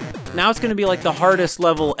 Now it's gonna be like the hardest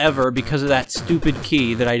level ever because of that stupid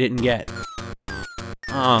key that I didn't get.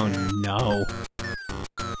 Oh, no.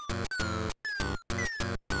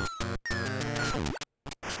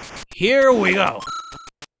 Here we go!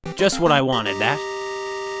 Just what I wanted, that.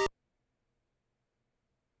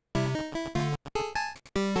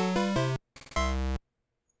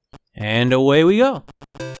 And away we go.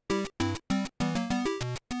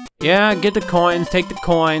 Yeah, get the coins, take the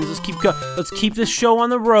coins. Let's keep this show on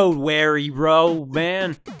the road, Wario,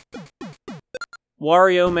 man.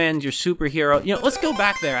 Wario, man's your superhero. You know, let's go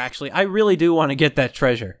back there, actually. I really do want to get that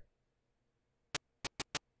treasure.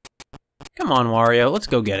 Come on, Wario, let's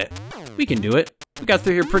go get it. We can do it. We got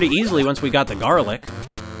through here pretty easily once we got the garlic.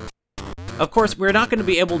 Of course, we're not going to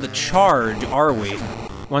be able to charge, are we?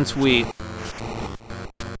 Once we...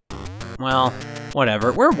 Well,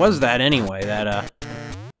 whatever. Where was that anyway? That,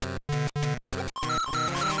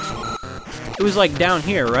 It was, like, down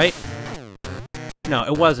here, right? No,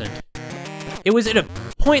 it wasn't. It was at a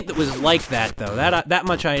point that was like that, though. That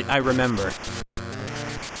much I remember.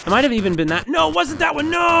 It might have even been that. No, it wasn't that one!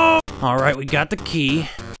 No! Alright, we got the key.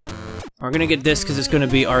 We're gonna get this because it's gonna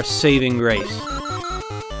be our saving grace.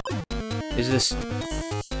 Is this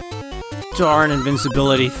darn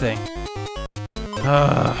invincibility thing.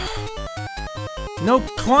 No,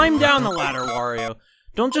 climb down the ladder, Wario.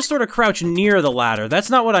 Don't just sort of crouch near the ladder. That's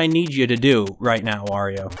not what I need you to do right now,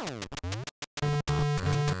 Wario.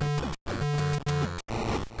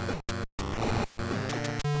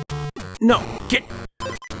 No, get...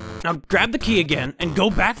 Now grab the key again and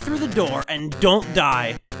go back through the door and don't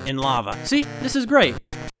die in lava. See, this is great.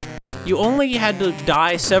 You only had to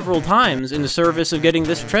die several times in the service of getting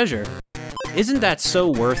this treasure. Isn't that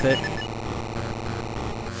so worth it?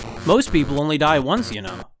 Most people only die once, you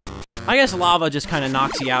know. I guess lava just kind of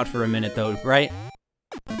knocks you out for a minute though, right?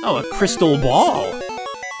 Oh, a crystal ball.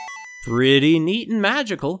 Pretty neat and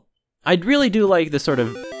magical. I really do like the sort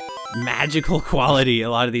of magical quality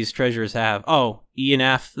a lot of these treasures have. Oh, E and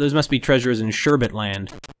F. Those must be treasures in Sherbet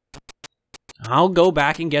Land. I'll go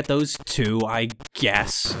back and get those too, I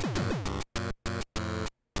guess.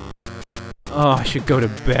 Oh, I should go to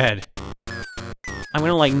bed. I'm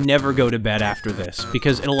gonna, like, never go to bed after this,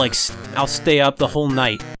 because it'll, like, I'll stay up the whole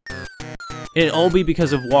night. It'll all be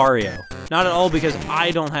because of Wario. Not at all because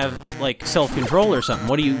I don't have, like, self-control or something.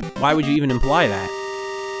 Why would you even imply that?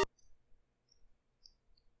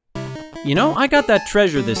 You know, I got that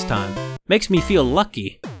treasure this time. Makes me feel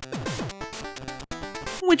lucky.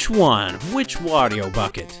 Which one? Which Wario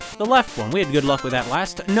bucket? The left one. We had good luck with that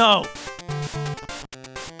last time. No!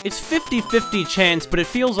 It's 50-50 chance, but it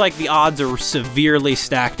feels like the odds are severely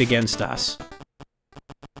stacked against us.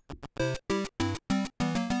 I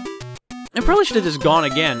probably should have just gone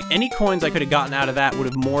again. Any coins I could have gotten out of that would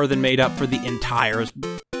have more than made up for the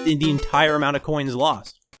entire amount of coins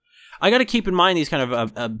lost. I gotta keep in mind these kind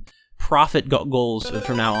of profit goals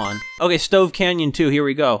from now on. Okay, Stove Canyon 2, here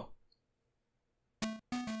we go.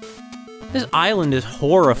 This island is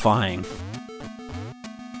horrifying.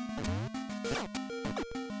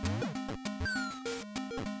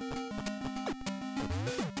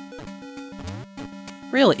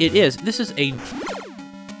 Really, it is. This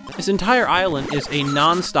entire island is a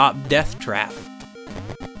non-stop death trap.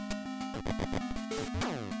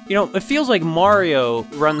 You know, it feels like Mario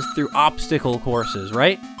runs through obstacle courses,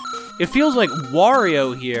 right? It feels like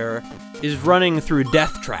Wario here is running through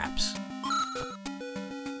death traps.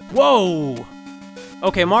 Whoa!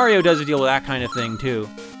 Okay, Mario does deal with that kind of thing, too.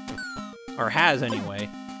 Or has, anyway.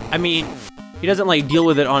 I mean, he doesn't, like, deal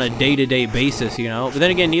with it on a day-to-day basis, you know? But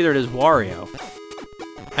then again, neither does Wario.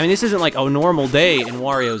 I mean, this isn't like a normal day in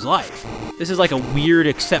Wario's life. This is like a weird,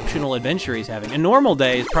 exceptional adventure he's having. A normal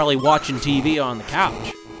day is probably watching TV on the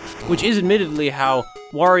couch. Which is admittedly how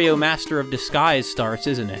Wario Master of Disguise starts,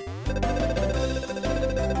 isn't it?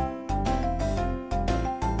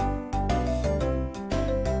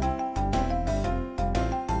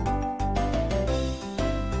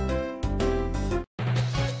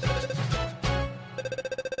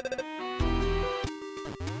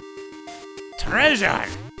 Treasure!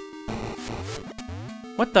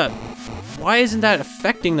 What the? Why isn't that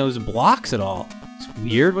affecting those blocks at all? It's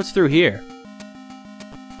weird. What's through here?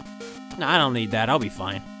 Nah, I don't need that. I'll be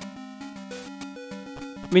fine.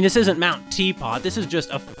 I mean, this isn't Mount Teapot. This is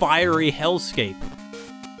just a fiery hellscape.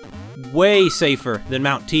 Way safer than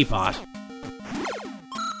Mount Teapot.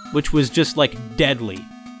 Which was just, like, deadly.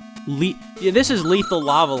 Yeah, this is lethal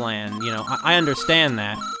lava land, you know. I understand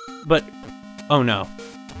that. But, oh no.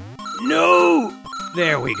 No!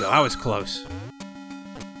 There we go. I was close.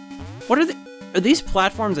 What are these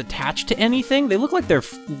platforms attached to anything? They look like they're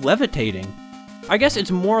levitating. I guess it's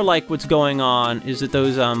more like what's going on is that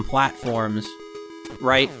those, platforms,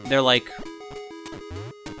 right? They're like...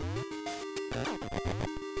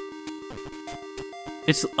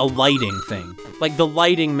 It's a lighting thing. Like, the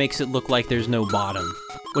lighting makes it look like there's no bottom.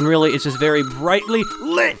 When really, it's just very brightly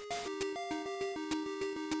lit!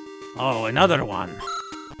 Oh, another one.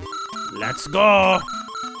 Let's go!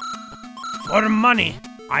 For money,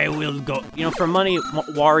 I will go. You know, for money,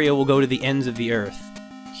 Wario will go to the ends of the earth.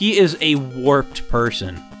 He is a warped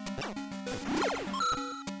person.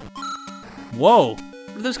 Whoa!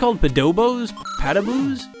 What are those called? Padobos?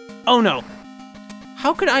 Padaboos? Oh no!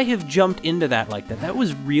 How could I have jumped into that like that? That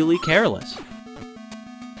was really careless.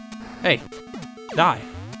 Hey, die.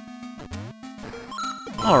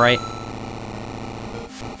 Alright.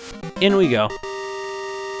 In we go.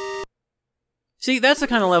 See, that's the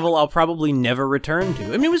kind of level I'll probably never return to.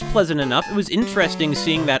 I mean, it was pleasant enough. It was interesting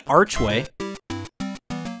seeing that archway.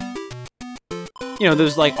 You know,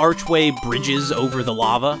 those, like, archway bridges over the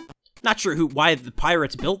lava. Not sure why the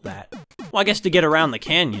pirates built that. Well, I guess to get around the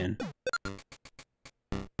canyon.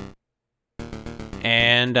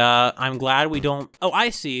 And, I'm glad we don't... Oh, I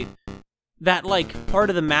see. That, like, part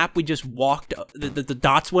of the map we just walked... The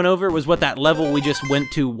dots went over was what that level we just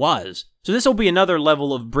went to was. So this will be another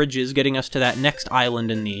level of bridges getting us to that next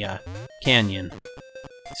island in the, canyon.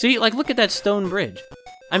 See, like, look at that stone bridge.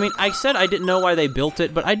 I mean, I said I didn't know why they built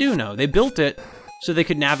it, but I do know. They built it so they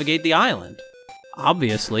could navigate the island.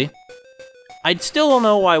 Obviously. I still don't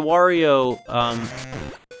know why Wario,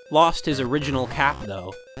 lost his original cap,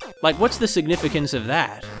 though. Like, what's the significance of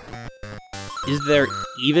that? Is there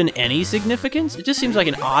even any significance? It just seems like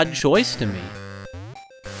an odd choice to me.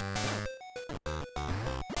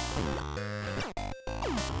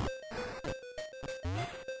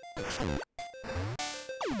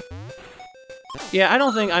 Yeah, I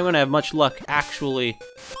don't think I'm gonna have much luck actually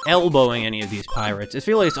elbowing any of these pirates. I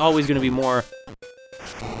feel like it's always gonna be more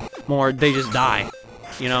they just die.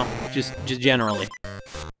 You know? Just generally.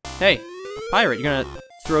 Hey, pirate, you're gonna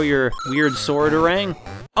throw your weird sword orang?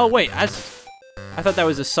 Oh wait, I thought that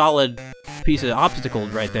was a solid piece of obstacle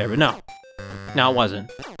right there, but no. No, it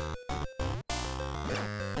wasn't.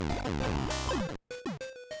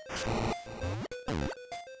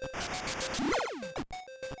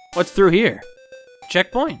 What's through here?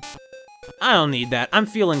 Checkpoint. I don't need that. I'm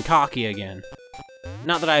feeling cocky again.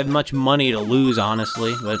 Not that I have much money to lose,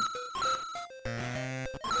 honestly, but...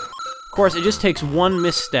 Of course, it just takes one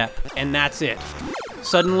misstep, and that's it.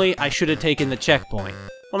 Suddenly, I should have taken the checkpoint.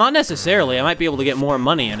 Well, not necessarily. I might be able to get more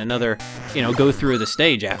money and another, you know, go through the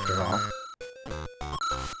stage after all.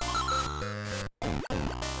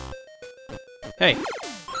 Hey.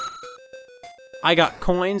 I got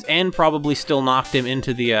coins and probably still knocked him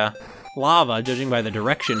into the, lava, judging by the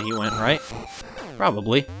direction he went, right?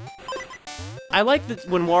 Probably. I like that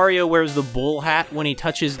when Wario wears the bull hat, when he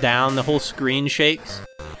touches down, the whole screen shakes.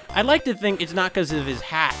 I'd like to think it's not because of his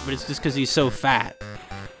hat, but it's just because he's so fat.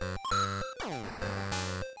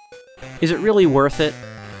 Is it really worth it?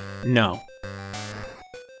 No.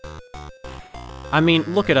 I mean,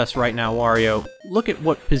 look at us right now, Wario. Look at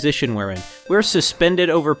what position we're in. We're suspended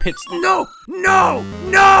over pits. No! No!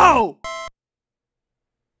 No!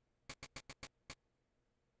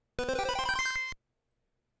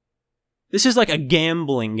 This is like a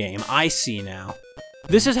gambling game, I see now.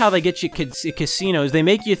 This is how they get you casinos. They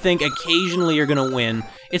make you think occasionally you're gonna win.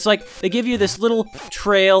 It's like they give you this little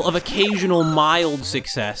trail of occasional mild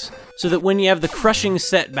success, so that when you have the crushing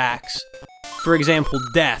setbacks, for example,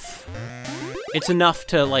 death, it's enough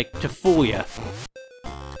to, like, to fool you.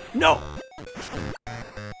 No!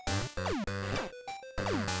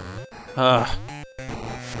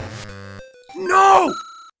 No!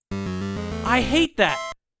 I hate that!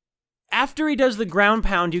 After he does the ground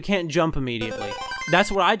pound, you can't jump immediately.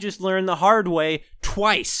 That's what I just learned the hard way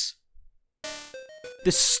twice.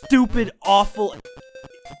 This stupid, awful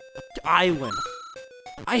island.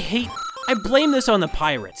 I blame this on the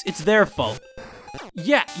pirates. It's their fault.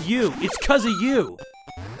 Yeah, you. It's 'cause of you.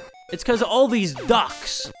 It's 'cause of all these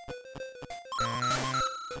ducks.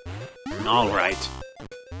 Alright.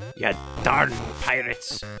 You darn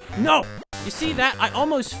pirates. No! You see that? I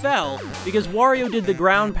almost fell because Wario did the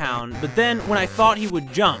ground pound, but then when I thought he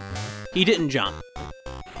would jump, he didn't jump.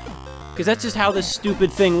 Because that's just how this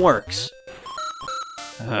stupid thing works.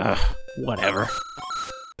 Whatever.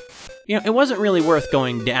 You know, it wasn't really worth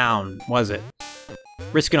going down, was it?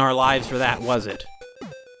 Risking our lives for that, was it?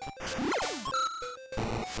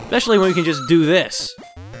 Especially when we can just do this.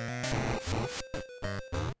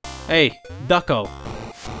 Hey, Ducko.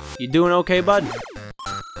 You doing okay, bud?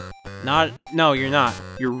 No, you're not.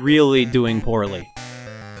 You're really doing poorly.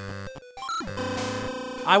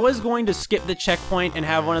 I was going to skip the checkpoint and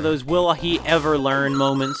have one of those will he ever learn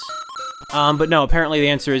moments. But no, apparently the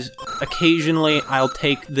answer is occasionally I'll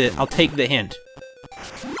take the hint.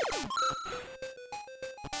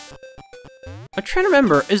 I'm trying to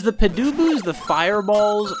remember, is the Pedubus the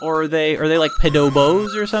fireballs, or are they like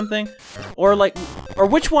Pedobos or something? Or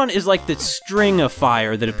which one is like the string of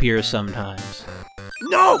fire that appears sometimes?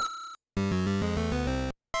 No!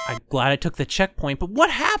 I'm glad I took the checkpoint, but what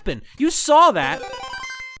happened? You saw that.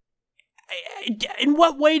 In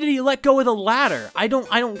what way did he let go of the ladder? I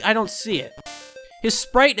don't see it. His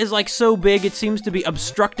sprite is like so big it seems to be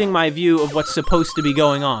obstructing my view of what's supposed to be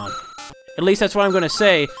going on. At least that's what I'm gonna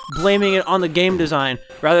say, blaming it on the game design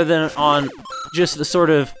rather than on just the sort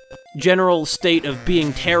of general state of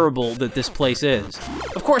being terrible that this place is.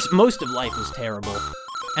 Of course, most of life is terrible.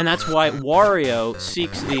 And that's why Wario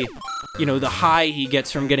seeks the, you know, the high he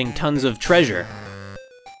gets from getting tons of treasure.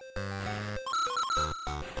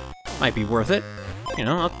 Might be worth it. You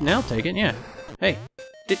know, I'll take it, yeah. Hey,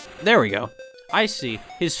 there we go. I see.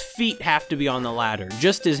 His feet have to be on the ladder.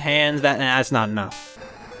 Just his hands, that's not enough.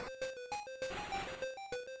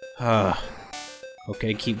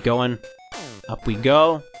 Okay, keep going. Up we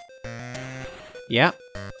go. Yeah,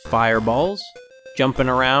 fireballs. Jumping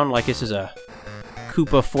around like this is a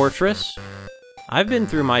Koopa fortress. I've been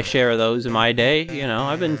through my share of those in my day, you know,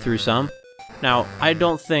 I've been through some. Now, I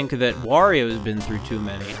don't think that Wario's been through too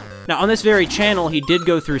many. Now, on this very channel, he did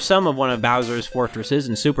go through some of one of Bowser's fortresses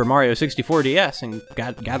in Super Mario 64 DS and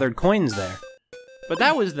gathered coins there. But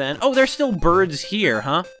that was then. Oh, there's still birds here,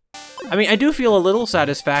 huh? I mean, I do feel a little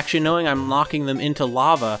satisfaction knowing I'm locking them into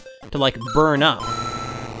lava to, like, burn up.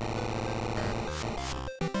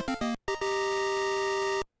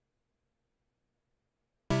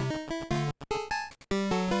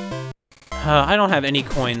 I don't have any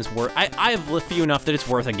coins worth. I have a few enough that it's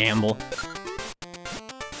worth a gamble.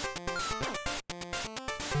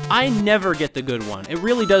 I never get the good one. It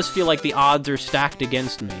really does feel like the odds are stacked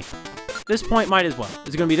against me. This point might as well.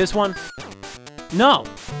 Is it gonna be this one? No!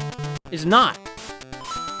 It's not.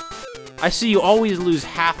 I see you always lose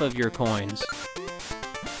half of your coins.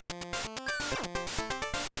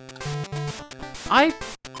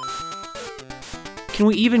 Can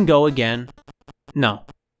we even go again? No.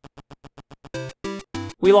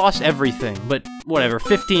 We lost everything, but whatever,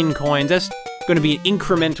 15 coins, that's going to be an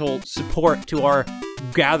incremental support to our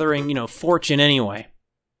gathering, you know, fortune anyway.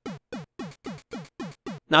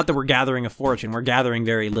 Not that we're gathering a fortune, we're gathering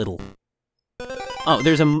very little. Oh,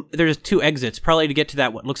 there's two exits, probably to get to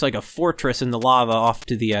that what looks like a fortress in the lava off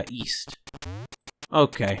to the east.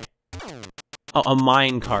 Okay. Oh, a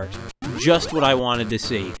minecart. Just what I wanted to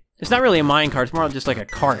see. It's not really a minecart, it's more just like a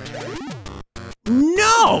cart.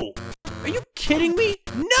 No! Are you kidding me?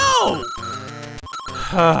 No!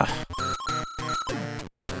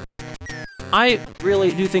 I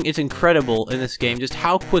really do think it's incredible in this game just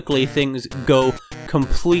how quickly things go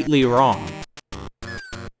completely wrong.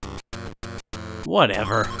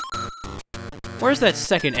 Whatever. Where's that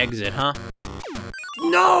second exit, huh?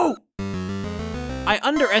 No! I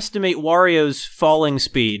underestimate Wario's falling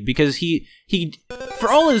speed because he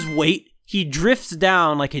for all his weight, he drifts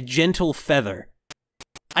down like a gentle feather.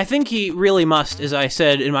 I think he really must, as I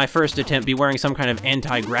said in my first attempt, be wearing some kind of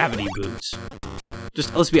anti-gravity boots.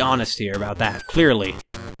 Just, let's be honest here about that, clearly.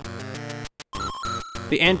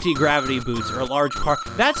 The anti-gravity boots are a large part.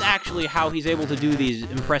 That's actually how he's able to do these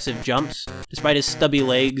impressive jumps, despite his stubby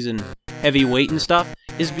legs and heavy weight and stuff,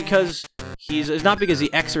 is because it's not because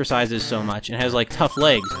he exercises so much and has, like, tough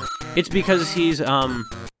legs. It's because he's, No!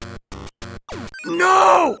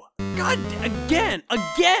 God, again!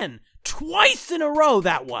 Twice in a row,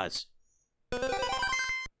 that was!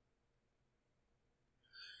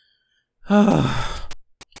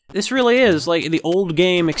 This really is like the old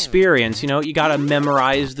game experience, you know? You gotta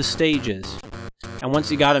memorize the stages. And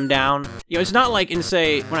once you got them down, you know, it's not like in,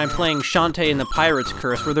 say, when I'm playing Shantae and the Pirate's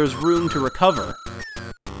Curse, where there's room to recover.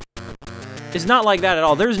 It's not like that at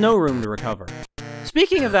all. There's no room to recover.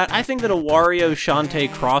 Speaking of that, I think that a Wario-Shantae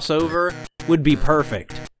crossover would be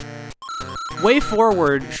perfect. Way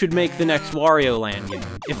Forward should make the next Wario Land game,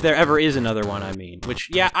 if there ever is another one, I mean. Which,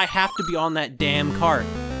 yeah, I have to be on that damn cart.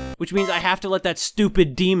 Which means I have to let that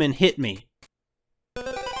stupid demon hit me.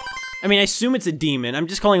 I mean, I assume it's a demon. I'm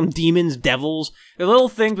just calling them demons, devils. They're little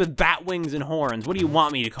things with bat wings and horns. What do you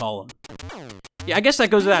want me to call them? Yeah, I guess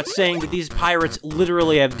that goes without saying that these pirates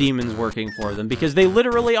literally have demons working for them, because they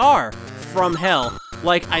literally are from hell,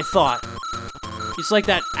 like I thought. It's like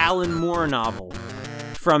that Alan Moore novel,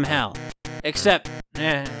 From Hell. Except,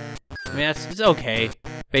 I mean, it's okay,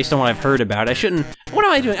 based on what I've heard about it. I shouldn't... What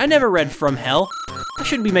am I doing? I never read From Hell. I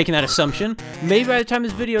shouldn't be making that assumption. Maybe by the time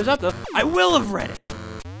this video's up, though, I will have read it.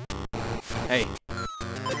 Hey.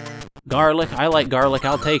 Garlic. I like garlic.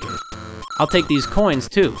 I'll take it. I'll take these coins,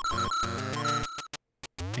 too.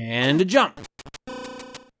 And a jump.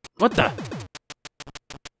 What the?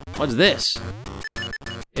 What's this?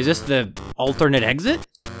 Is this the alternate exit?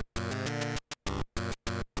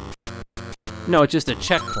 No, it's just a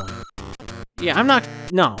checkpoint. Yeah, I'm not...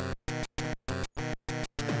 No.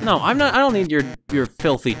 No, I'm not... I don't need your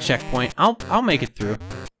filthy checkpoint. I'll make it through.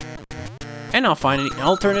 And I'll find an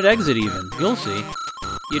alternate exit, even. You'll see.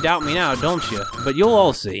 You doubt me now, don't you? But you'll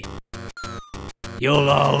all see. You'll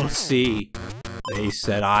all see. They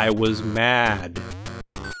said I was mad.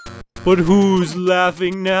 But who's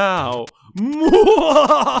laughing now?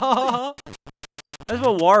 That's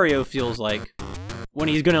what Wario feels like. When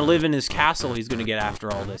he's gonna live in his castle, he's gonna get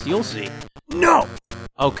after all this. You'll see. No!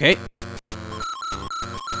 Okay.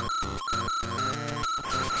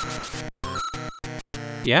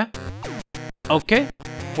 Yeah? Okay.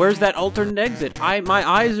 Where's that alternate exit? My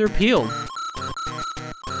eyes are peeled.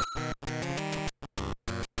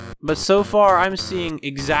 But so far, I'm seeing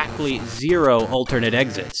exactly 0 alternate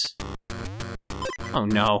exits. Oh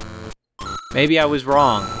no. Maybe I was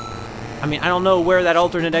wrong. I mean, I don't know where that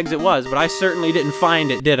alternate exit was, but I certainly didn't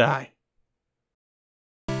find it, did I?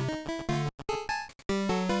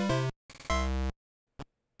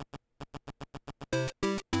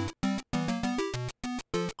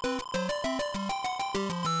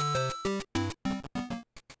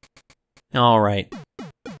 Alright.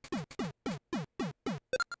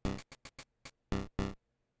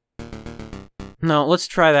 No, let's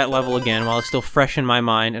try that level again while it's still fresh in my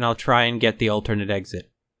mind, and I'll try and get the alternate exit.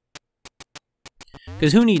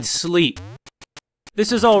 Because who needs sleep?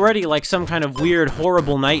 This is already like some kind of weird,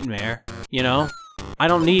 horrible nightmare, you know? I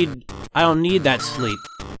don't need that sleep.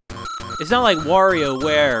 It's not like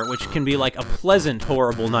WarioWare, which can be like a pleasant,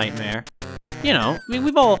 horrible nightmare. You know, I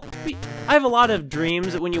mean, I have a lot of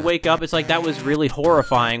dreams that when you wake up, it's like that was really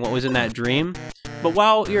horrifying what was in that dream. But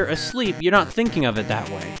while you're asleep, you're not thinking of it that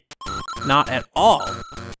way. Not at all.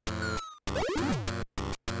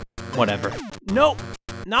 Whatever. Nope!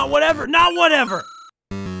 Not whatever! Not whatever!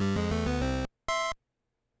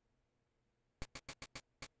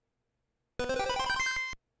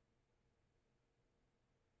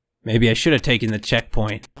 Maybe I should have taken the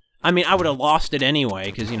checkpoint. I mean, I would have lost it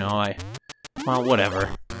anyway, because, you know, well,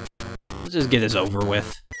 whatever. Let's just get this over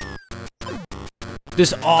with.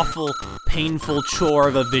 This awful, painful chore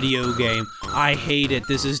of a video game. I hate it.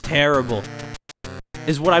 This is terrible.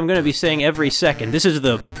 Is what I'm gonna be saying every second. This is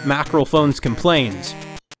the Macrophones Complains.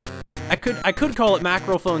 I could call it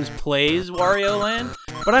Macrophones Plays Wario Land,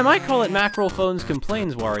 but I might call it Macrophones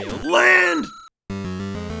Complains Wario Land!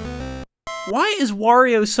 Why is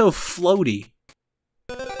Wario so floaty?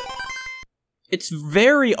 It's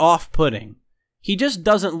very off-putting. He just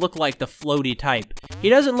doesn't look like the floaty type. He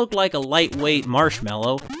doesn't look like a lightweight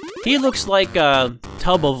marshmallow. He looks like a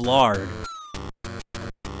tub of lard.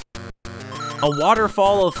 A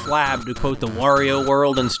waterfall of flab, to quote the Wario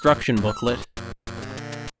World instruction booklet.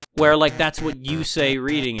 Where, like, that's what you say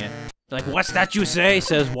reading it. Like, what's that you say?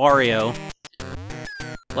 Says Wario.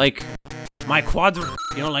 Like, my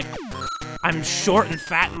you know, like, I'm short and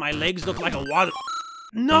fat and my legs look like a water...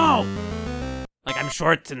 No! Like, I'm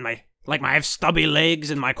short and I have stubby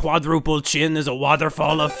legs and my quadruple chin is a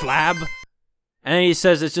waterfall of flab. And then he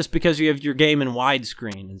says it's just because you have your game in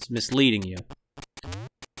widescreen. It's misleading you.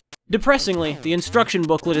 Depressingly, the instruction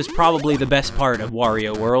booklet is probably the best part of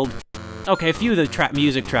Wario World. Okay, a few of the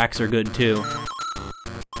music tracks are good too.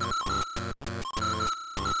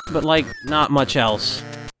 But, like, not much else.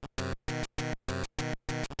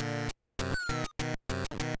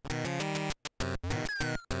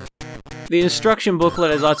 The instruction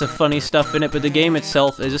booklet has lots of funny stuff in it, but the game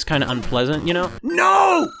itself is just kind of unpleasant, you know?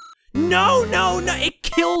 No! No, no, no! It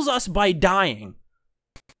kills us by dying.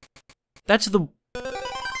 That's the...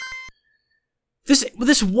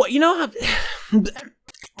 This what, you know how...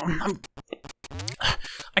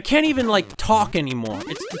 I can't even, like, talk anymore.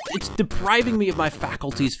 It's depriving me of my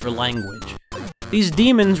faculties for language. These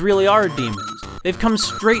demons really are demons. They've come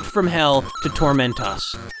straight from hell to torment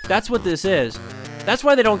us. That's what this is. That's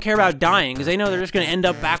why they don't care about dying, because they know they're just gonna end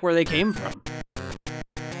up back where they came from.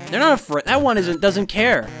 They're not afraid. That one doesn't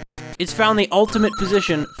care. It's found the ultimate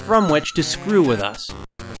position from which to screw with us.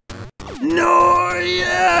 No!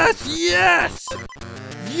 Yes! Yes!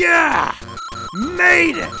 Yeah!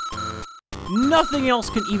 Made it! Nothing else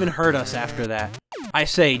can even hurt us after that. I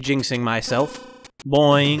say, jinxing myself.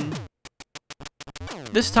 Boing.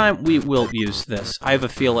 This time, we will use this. I have a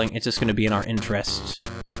feeling it's just gonna be in our interests.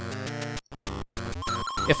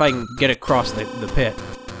 If I can get across the pit.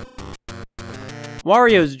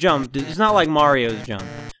 Wario's jump is not like Mario's jump.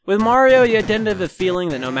 With Mario, you tend to have the feeling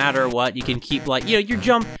that no matter what, you can keep, like, you know, your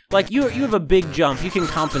jump, like, you have a big jump, you can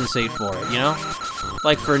compensate for it, you know?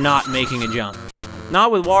 Like, for not making a jump.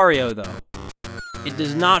 Not with Wario, though. It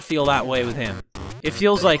does not feel that way with him. It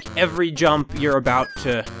feels like every jump you're about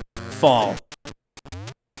to fall.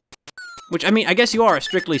 Which, I mean, I guess you are,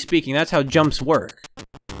 strictly speaking, that's how jumps work.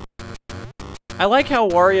 I like how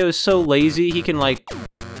Wario is so lazy, he can, like,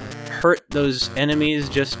 hurt those enemies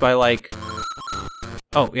just by, like,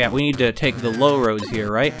 Oh, yeah, we need to take the low roads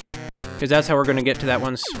here, right? Because that's how we're gonna get to that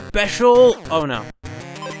one special... Oh, no.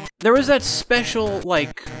 There was that special,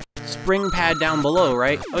 like, spring pad down below,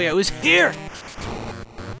 right? Oh, yeah, it was here!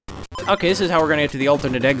 Okay, this is how we're gonna get to the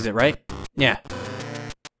alternate exit, right? Yeah.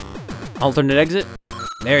 Alternate exit?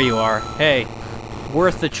 There you are. Hey.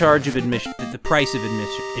 Worth the charge of admission... The price of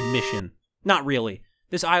admission. Not really.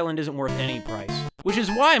 This island isn't worth any price. Which is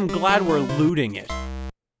why I'm glad we're looting it.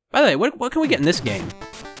 By the way, what can we get in this game?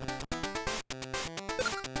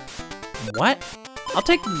 What? I'll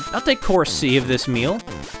take course C of this meal.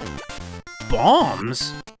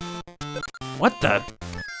 Bombs? What the?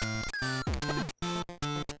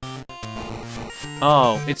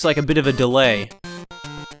 Oh, it's like a bit of a delay.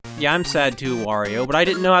 Yeah, I'm sad too, Wario, but I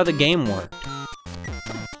didn't know how the game worked.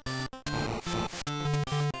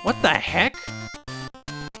 What the heck?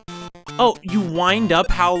 Oh, you wind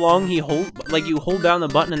up how long he hold... Like, you hold down the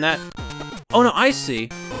button and that... Oh, no, I see.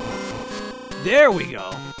 There we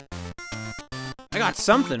go. I got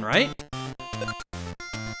something, right?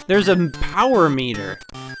 There's a power meter.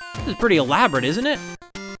 This is pretty elaborate, isn't it?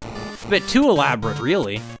 A bit too elaborate,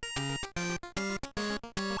 really.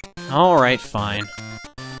 Alright, fine.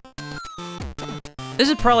 This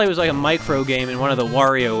is probably was like a micro game in one of the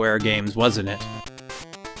WarioWare games, wasn't it?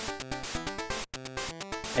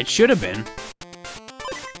 It should have been.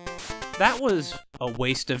 That was a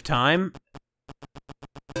waste of time.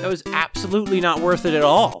 That was absolutely not worth it at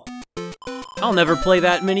all. I'll never play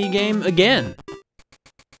that minigame again.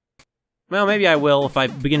 Well, maybe I will if I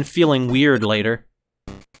begin feeling weird later.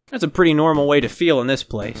 That's a pretty normal way to feel in this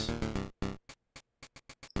place.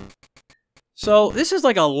 So, this is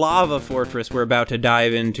like a lava fortress we're about to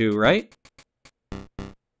dive into, right?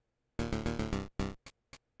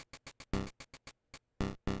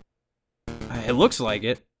 It looks like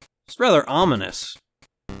it. It's rather ominous.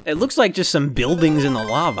 It looks like just some buildings in the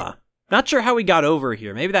lava. Not sure how we got over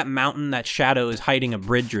here. Maybe that mountain, that shadow is hiding a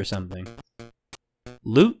bridge or something.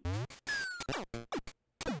 Loot?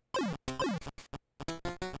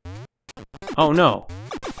 Oh no.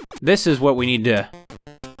 This is what we need to...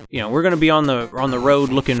 You know, we're gonna be on the road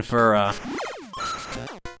looking for a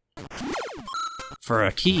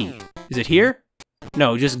key. Is it here?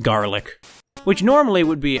 No, just garlic. Which normally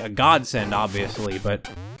would be a godsend, obviously, but...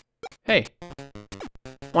 Hey.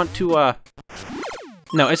 Want to,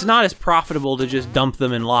 No, it's not as profitable to just dump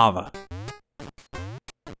them in lava.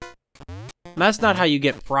 That's not how you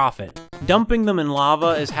get profit. Dumping them in lava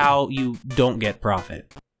is how you don't get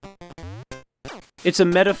profit. It's a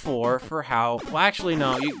metaphor for how... Well, actually,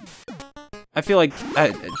 no, I feel like...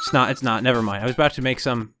 It's not, never mind. I was about to make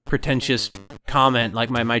some pretentious comment,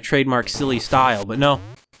 like my trademark silly style, but no.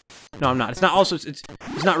 No, I'm not. It's not also... It's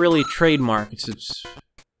not really a trademark. It's...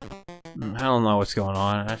 I don't know what's going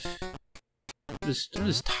on. I'm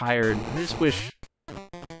just tired. I just wish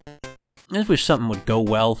something would go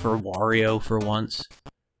well for Wario for once.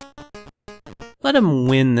 Let him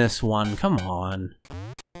win this one. Come on.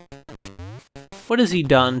 What has he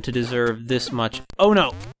done to deserve this much? Oh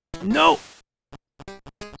no! No!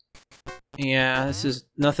 Yeah, this is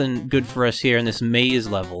nothing good for us here in this maze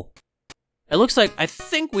level. It looks like, I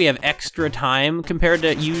think we have extra time compared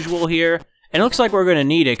to usual here, and it looks like we're gonna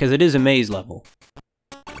need it because it is a maze level.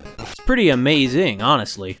 It's pretty amazing,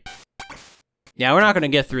 honestly. Yeah, we're not gonna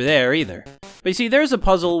get through there either. But you see, there's a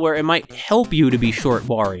puzzle where it might help you to be short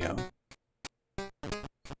Wario.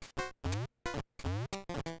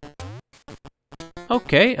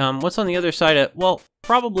 Okay, what's on the other side of... Well,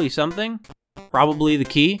 probably something. Probably the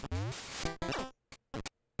key.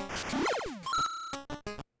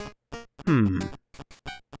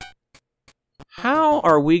 How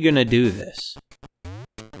are we gonna do this?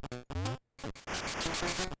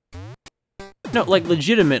 No, like,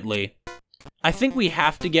 legitimately. I think we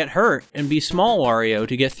have to get hurt and be small Wario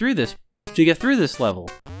to get through this level.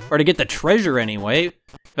 Or to get the treasure anyway.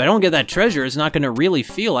 If I don't get that treasure, it's not gonna really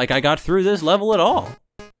feel like I got through this level at all.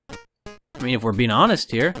 I mean, if we're being honest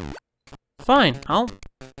here. Fine,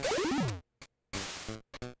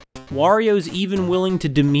 Wario's even willing to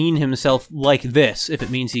demean himself like this if it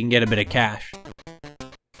means he can get a bit of cash.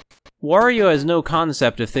 Wario has no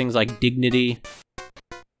concept of things like dignity,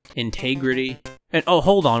 integrity, and oh,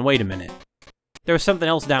 hold on, wait a minute. There was something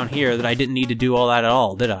else down here that I didn't need to do all that at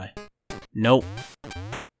all, did I? Nope.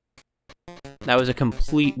 That was a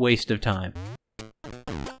complete waste of time.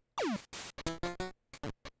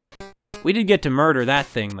 We did get to murder that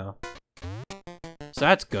thing, though. So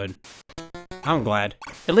that's good. I'm glad.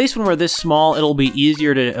 At least when we're this small, it'll be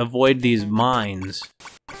easier to avoid these mines.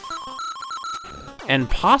 And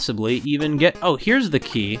possibly even get... Oh, here's the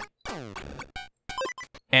key.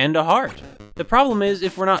 And a heart. The problem is,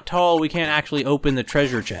 if we're not tall, we can't actually open the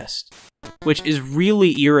treasure chest, which is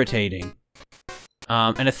really irritating,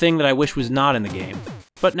 and a thing that I wish was not in the game.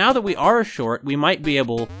 But now that we are short, we might be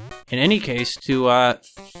able, in any case, to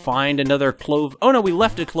find another clove. Oh no, we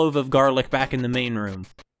left a clove of garlic back in the main room.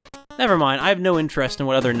 Never mind, I have no interest in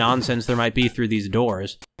what other nonsense there might be through these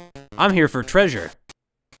doors. I'm here for treasure.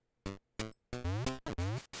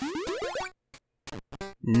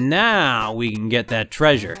 Now we can get that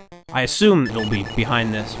treasure. I assume it'll be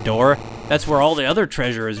behind this door. That's where all the other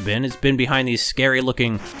treasure has been. It's been behind these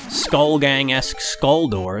scary-looking Skull Gang-esque skull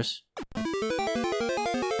doors.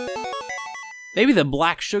 Maybe the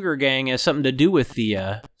Black Sugar Gang has something to do with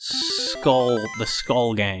the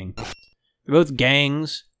Skull Gang. They're both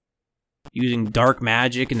gangs using dark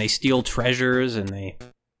magic, and they steal treasures, and they...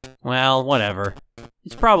 well, whatever.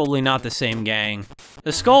 It's probably not the same gang.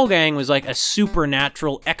 The Skull Gang was like a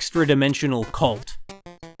supernatural, extra-dimensional cult.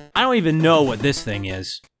 I don't even know what this thing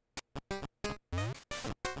is.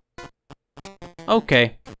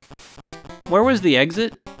 Okay. Where was the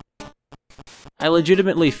exit? I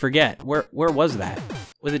legitimately forget. Where was that?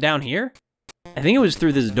 Was it down here? I think it was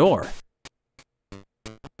through this door.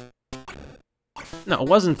 No, it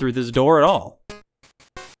wasn't through this door at all.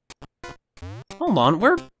 Hold on,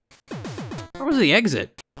 where was the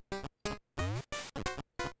exit?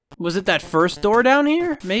 Was it that first door down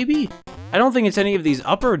here? Maybe? I don't think it's any of these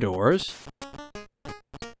upper doors.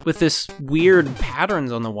 With this weird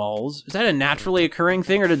patterns on the walls. Is that a naturally occurring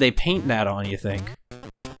thing, or did they paint that on, you think?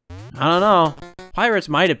 I don't know. Pirates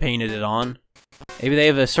might have painted it on. Maybe they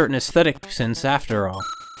have a certain aesthetic sense after all.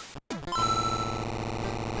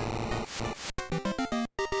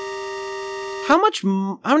 How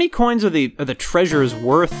many coins are the treasures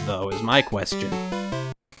worth, though, is my question.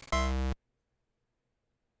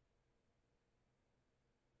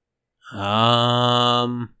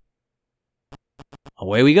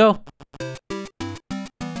 Away we go.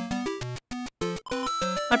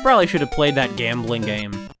 I probably should have played that gambling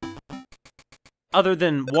game. Other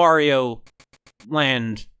than Wario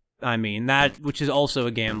Land, I mean, that, which is also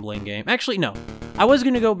a gambling game. Actually, no. I was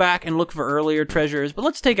gonna go back and look for earlier treasures, but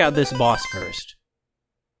let's take out this boss first.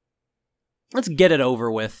 Let's get it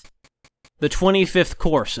over with. The 25th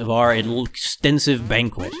course of our extensive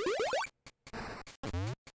banquet.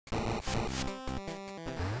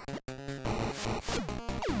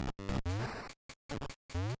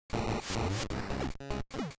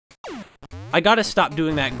 I gotta stop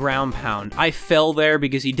doing that ground pound. I fell there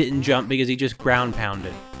because he didn't jump, because he just ground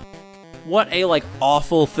pounded. What a, like,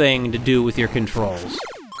 awful thing to do with your controls.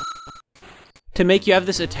 To make you have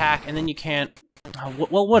this attack, and then you can't... oh,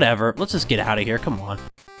 well, whatever. Let's just get out of here, come on.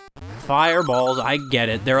 Fireballs, I get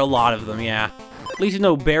it. There are a lot of them, yeah. At least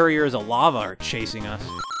no barriers of lava are chasing us.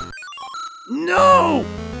 No!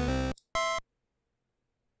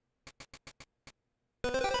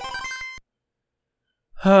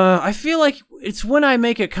 I feel like it's when I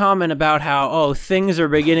make a comment about how, oh, things are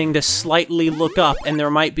beginning to slightly look up and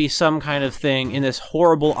there might be some kind of thing in this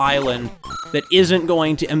horrible island that isn't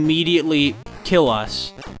going to immediately kill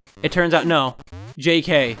us. It turns out, no.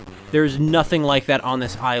 JK, there's nothing like that on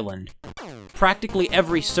this island. Practically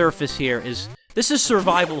every surface here is... this is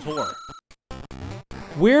survival horror.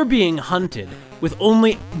 We're being hunted with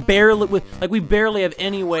only barely... we barely have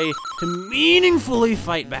any way to meaningfully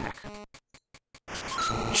fight back.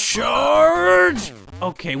 Charge!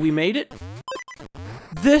 Okay, we made it.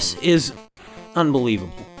 This is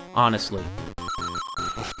unbelievable, honestly.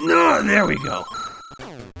 No, there we go.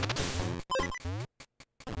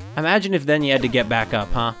 Imagine if then you had to get back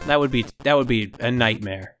up, huh? That would be a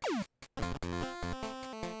nightmare.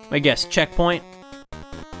 I guess checkpoint.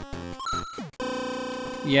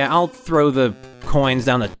 Yeah, I'll throw the coins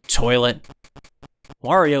down the toilet.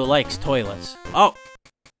 Wario likes toilets. Oh!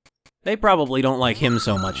 They probably don't like him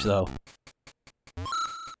so much, though.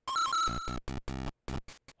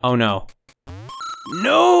 Oh, no.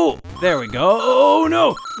 No! There we go. Oh,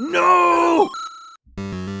 no! No!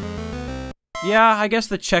 Yeah, I guess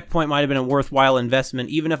the checkpoint might have been a worthwhile investment,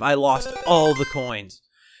 even if I lost all the coins.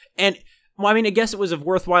 And, well, I mean, I guess it was a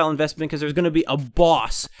worthwhile investment because there's going to be a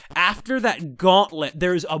boss. After that gauntlet,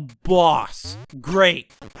 there's a boss.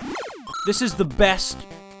 Great. This is the best...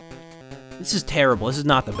 this is terrible. This is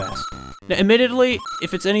not the best. Now, admittedly,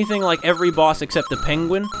 if it's anything like every boss except the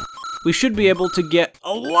penguin, we should be able to get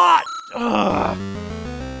a lot. Ugh.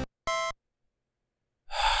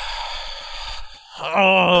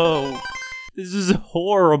 Oh, this is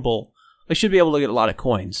horrible. I should be able to get a lot of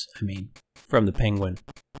coins. I mean, from the penguin.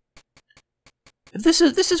 This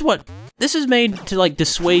is made to like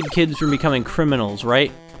dissuade kids from becoming criminals,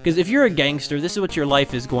 right? Because if you're a gangster, this is what your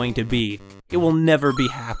life is going to be. It will never be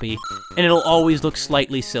happy, and it'll always look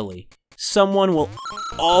slightly silly. Someone will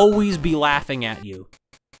always be laughing at you.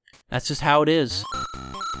 That's just how it is.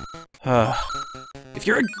 If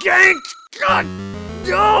you're a gangster, God,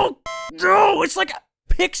 no! It's like a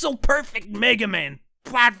pixel-perfect Mega Man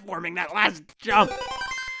platforming that last jump.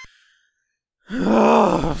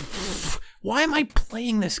 Why am I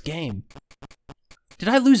playing this game? Did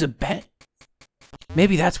I lose a bet?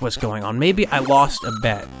 Maybe that's what's going on. Maybe I lost a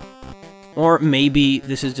bet. Or maybe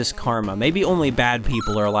this is just karma. Maybe only bad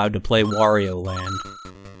people are allowed to play Wario Land.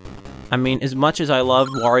 I mean, as much as I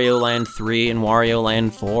loved Wario Land 3 and Wario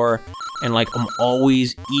Land 4, and like I'm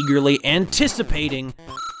always eagerly anticipating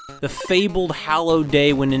the fabled hallowed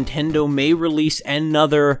day when Nintendo may release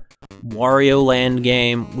another Wario Land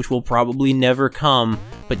game, which will probably never come,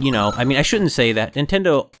 but you know, I mean, I shouldn't say that.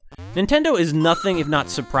 Nintendo is nothing if not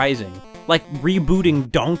surprising. Like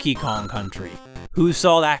rebooting Donkey Kong Country. Who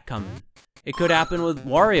saw that coming? It could happen with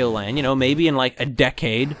Wario Land, you know, maybe in like a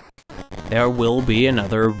decade, there will be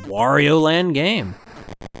another Wario Land game.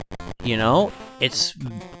 You know, it's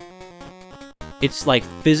like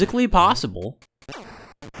physically possible.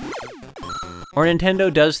 Or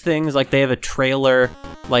Nintendo does things like they have a trailer,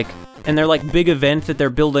 like, and their like big event that they're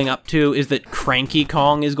building up to is that Cranky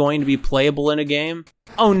Kong is going to be playable in a game.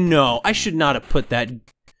 Oh no, I should not have put that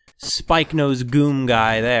spike-nosed goom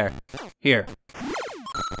guy there. Here.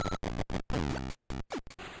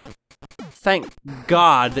 Thank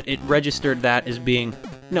God that it registered that as being...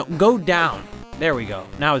 No, go down. There we go.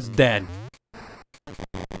 Now it's dead.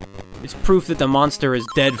 It's proof that the monster is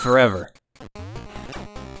dead forever.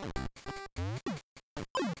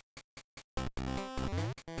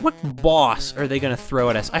 What boss are they gonna throw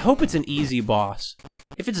at us? I hope it's an easy boss.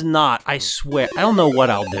 If it's not, I swear, I don't know what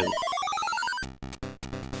I'll do.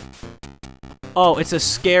 Oh, it's a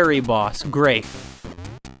scary boss. Great.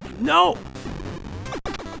 No!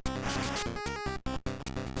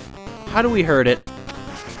 How do we hurt it?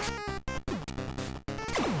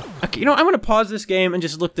 Okay, you know, I'm gonna pause this game and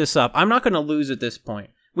just look this up. I'm not gonna lose at this point.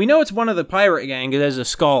 We know it's one of the pirate gang. It has a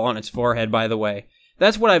skull on its forehead, by the way.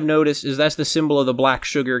 That's what I've noticed, is that's the symbol of the Black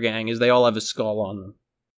Sugar Gang, is they all have a skull on them.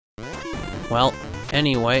 Well,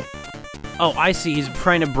 anyway. Oh, I see, he's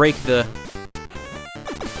trying to break the...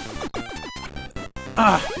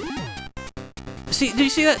 See, did you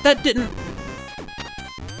see that? That didn't...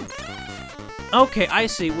 Okay, I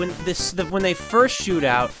see. When they first shoot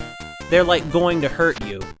out, they're like going to hurt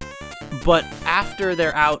you. But after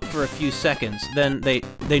they're out for a few seconds, then they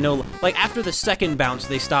know... Like, after the second bounce,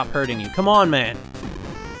 they stop hurting you. Come on, man.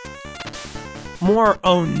 More...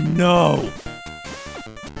 Oh, no.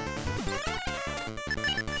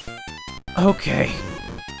 Okay.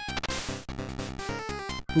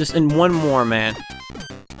 Just in one more, man.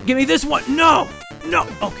 Give me this one! No! No!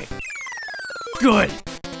 Okay. Good!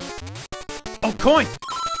 Oh, coin!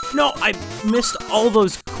 No, I missed all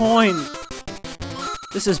those coins!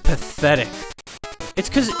 This is pathetic. It's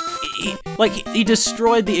because he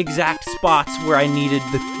destroyed the exact spots where I needed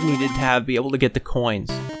to be able to get the coins.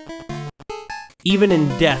 Even in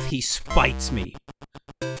death, he spites me.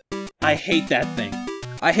 I hate that thing.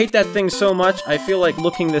 I hate that thing so much, I feel like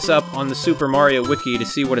looking this up on the Super Mario Wiki to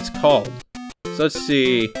see what it's called. So let's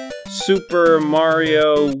see. Super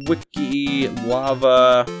Mario Wiki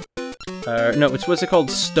Lava... no, what's it called?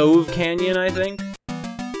 Stove Canyon, I think?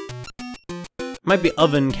 Might be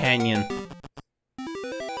Oven Canyon.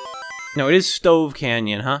 No, it is Stove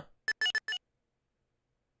Canyon, huh?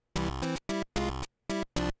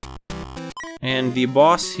 And the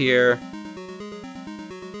boss here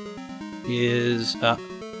is,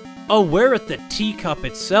 oh, we're at the teacup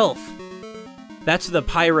itself. That's the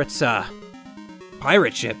pirate's,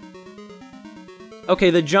 pirate ship.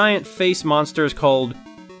 Okay, the giant face monster is called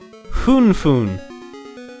Funfun.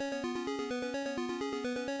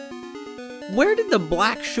 Where did the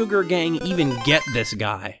Black Sugar Gang even get this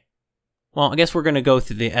guy? Well, I guess we're gonna go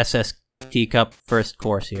through the SS Teacup first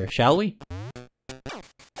course here, shall we?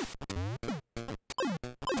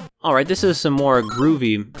 Alright, this is some more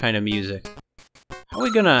groovy kind of music. How are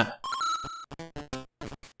we gonna...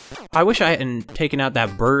 I wish I hadn't taken out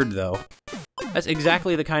that bird, though. That's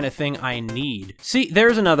exactly the kind of thing I need. See,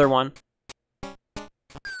 there's another one.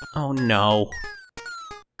 Oh no.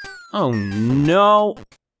 Oh no.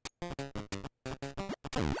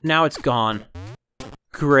 Now it's gone.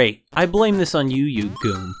 Great. I blame this on you, you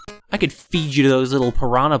goon. I could feed you to those little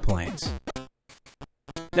piranha plants.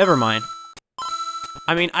 Never mind.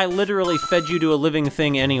 I mean, I literally fed you to a living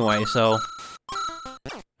thing anyway, so...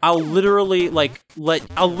 I'll literally, like,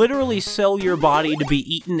 I'll literally sell your body to be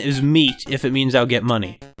eaten as meat if it means I'll get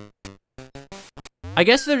money. I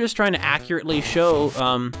guess they're just trying to accurately show,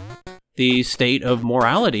 the state of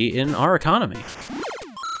morality in our economy.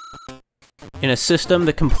 In a system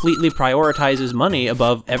that completely prioritizes money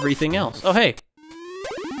above everything else. Oh, hey.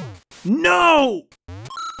 No!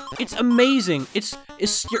 It's amazing. It's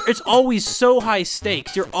always so high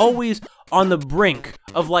stakes. You're always on the brink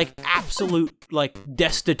of, like, absolute, like,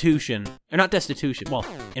 destitution. Or not destitution. Well,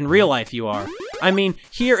 in real life you are. I mean,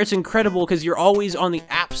 here it's incredible because you're always on the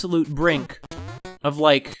absolute brink of,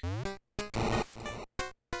 like,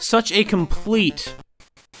 such a complete,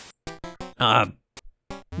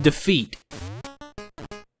 defeat.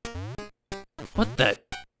 What the?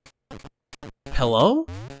 Hello?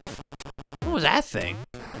 What was that thing?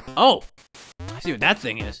 Oh! I see what that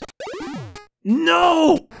thing is.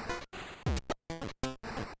 No!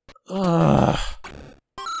 Ugh.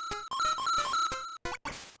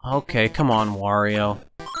 Okay, come on, Wario.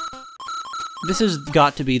 This has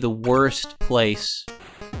got to be the worst place.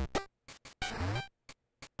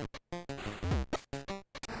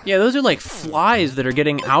 Yeah, those are like flies that are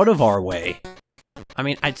getting out of our way. I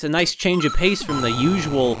mean, it's a nice change of pace from the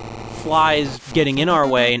usual flies getting in our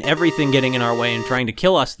way and everything getting in our way and trying to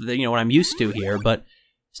kill us, you know, what I'm used to here, but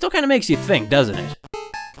still kind of makes you think, doesn't it?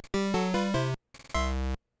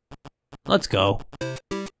 Let's go.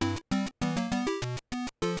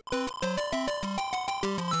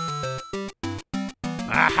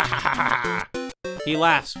 He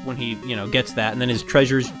laughs when he, you know, gets that, and then his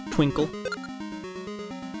treasures twinkle.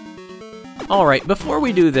 Alright, before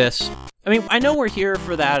we do this, I mean, I know we're here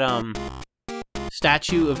for that,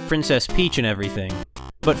 statue of Princess Peach and everything,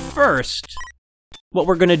 but first, what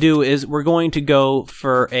we're gonna do is we're going to go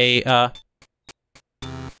for a, to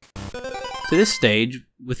this stage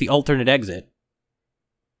with the alternate exit.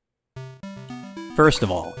 First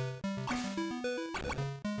of all.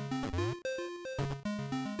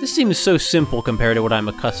 This seems so simple compared to what I'm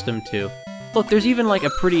accustomed to. Look, there's even like a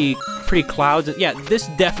pretty clouds. Yeah, this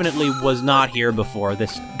definitely was not here before,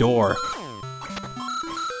 this door.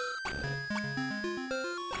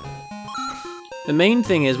 The main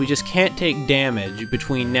thing is we just can't take damage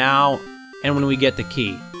between now and when we get the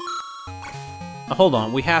key. Hold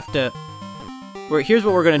on, we have to... Here's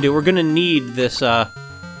what we're gonna do. We're gonna need this,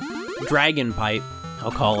 dragon pipe,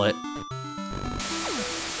 I'll call it,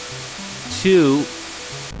 to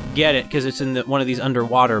get it, because it's in one of these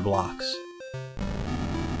underwater blocks.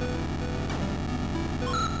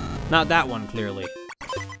 Not that one, clearly.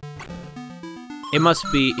 It must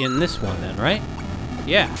be in this one then, right?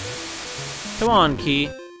 Yeah. Come on, Key.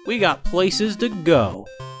 We got places to go.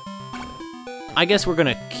 I guess we're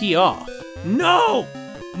gonna key off. No!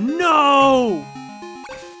 No!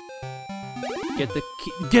 Get the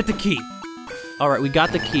key. Get the key! Alright, we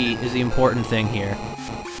got the key is the important thing here.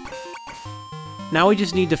 Now we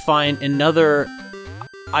just need to find another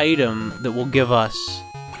item that will give us,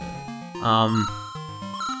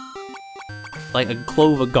 like a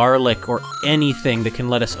clove of garlic or anything that can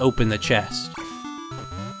let us open the chest.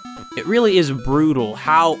 It really is brutal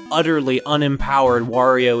how utterly unempowered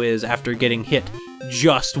Wario is after getting hit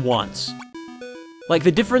just once. Like,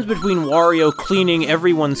 the difference between Wario cleaning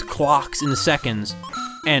everyone's clocks in seconds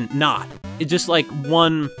and not. It's just like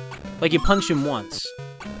one... like you punch him once.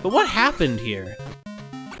 But what happened here?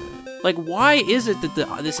 Like, why is it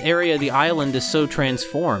that this area of the island is so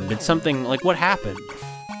transformed? Did something... like, what happened?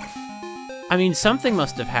 I mean, something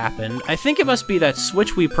must have happened. I think it must be that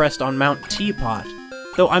switch we pressed on Mount Teapot.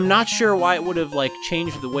 Though I'm not sure why it would have, like,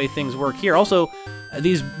 changed the way things work here. Also,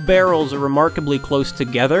 these barrels are remarkably close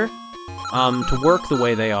together, to work the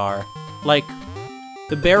way they are. Like,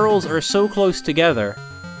 the barrels are so close together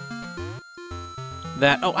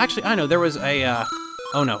that... oh, actually, I know, there was a,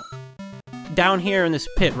 oh no. Down here in this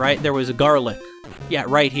pit, right, there was a garlic. Yeah,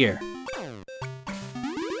 right here.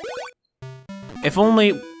 If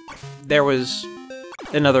only there was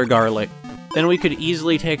another garlic, then we could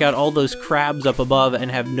easily take out all those crabs up above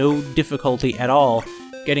and have no difficulty at all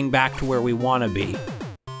getting back to where we want to be.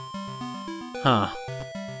 Huh.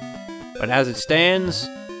 But as it stands,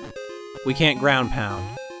 we can't ground pound.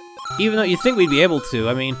 Even though you'd think we'd be able to.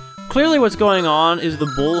 I mean, clearly what's going on is the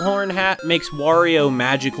bullhorn hat makes Wario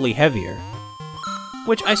magically heavier.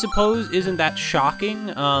 Which I suppose isn't that shocking,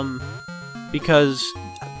 because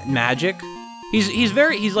magic.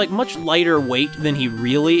 He's like much lighter weight than he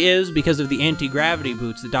really is because of the anti-gravity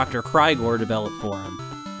boots that Dr. Krygor developed for him.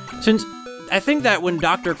 Since I think that when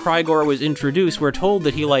Dr. Krygor was introduced, we're told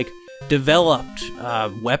that he like developed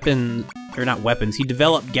weapons, or not weapons, he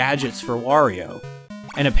developed gadgets for Wario.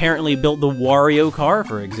 And apparently built the Wario car,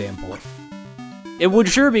 for example. It would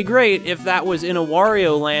sure be great if that was in a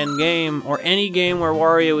Wario Land game, or any game where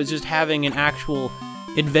Wario is just having an actual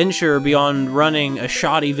adventure beyond running a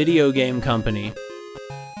shoddy video game company.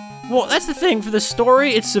 Well, that's the thing, for the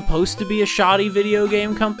story, it's supposed to be a shoddy video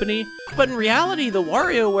game company, but in reality, the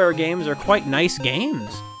WarioWare games are quite nice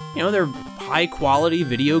games. You know, they're high-quality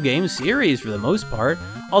video game series for the most part,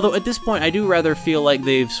 although at this point, I do rather feel like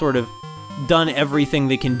they've sort of done everything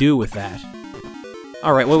they can do with that.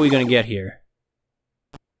 Alright, what are we gonna get here?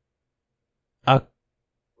 A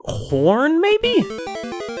horn, maybe?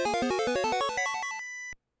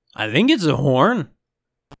 I think it's a horn.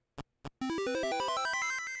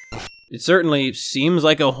 It certainly seems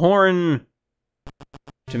like a horn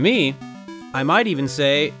to me. I might even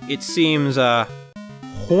say it seems,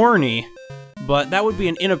 horny, but that would be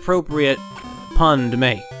an inappropriate pun to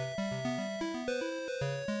make.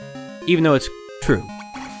 Even though it's true.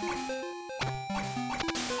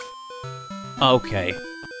 Okay.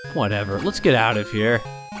 Whatever, let's get out of here.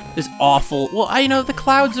 This awful... Well, you know, the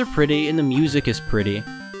clouds are pretty, and the music is pretty.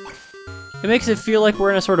 It makes it feel like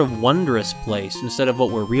we're in a sort of wondrous place, instead of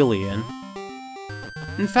what we're really in.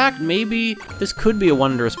 In fact, maybe this could be a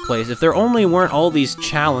wondrous place if there only weren't all these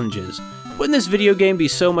challenges. Wouldn't this video game be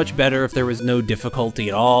so much better if there was no difficulty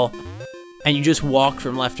at all? And you just walk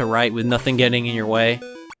from left to right with nothing getting in your way?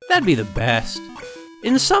 That'd be the best.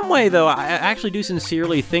 In some way, though, I actually do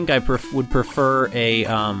sincerely think I would prefer a,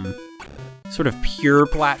 sort of pure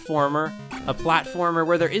platformer. A platformer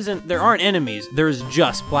where there aren't enemies, there's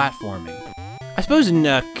just platforming. I suppose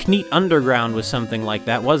Kneat Underground was something like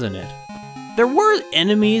that, wasn't it? There were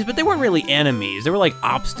enemies, but they weren't really enemies. They were like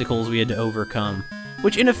obstacles we had to overcome.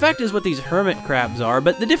 Which, in effect, is what these hermit crabs are,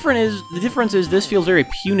 but the difference is this feels very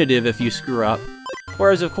punitive if you screw up.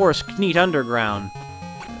 Whereas, of course, Kneat Underground...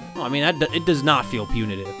 Well, I mean, it does not feel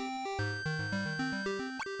punitive.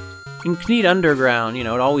 In Kneat Underground, you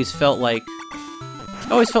know, it always felt like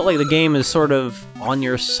the game is sort of on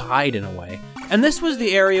your side in a way. And this was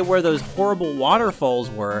the area where those horrible waterfalls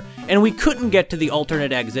were, and we couldn't get to the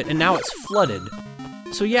alternate exit, and now it's flooded.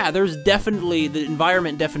 So yeah, there's definitely, the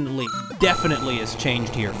environment definitely has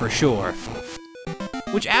changed here, for sure.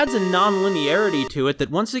 Which adds a non-linearity to it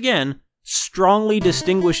that, once again, strongly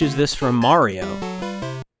distinguishes this from Mario.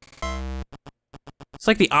 It's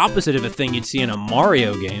like the opposite of a thing you'd see in a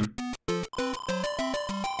Mario game.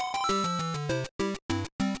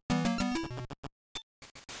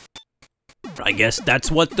 I guess that's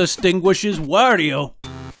what distinguishes Wario.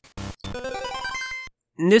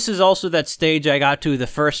 And this is also that stage I got to the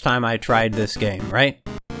first time I tried this game, right?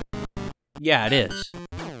 Yeah, it is.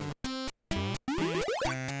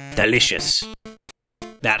 Delicious.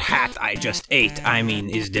 That hat I just ate, I mean,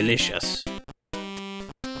 is delicious.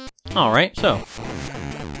 Alright, so.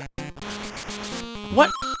 What?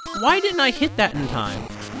 Why didn't I hit that in time?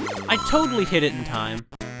 I totally hit it in time.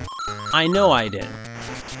 I know I did.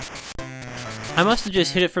 I must have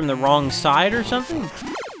just hit it from the wrong side or something?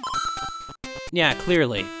 Yeah,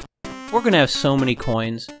 clearly. We're gonna have so many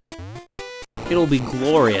coins. It'll be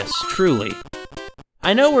glorious, truly.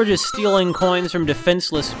 I know we're just stealing coins from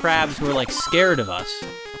defenseless crabs who are, like, scared of us.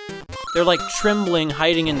 They're, like, trembling,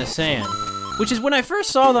 hiding in the sand. Which is, when I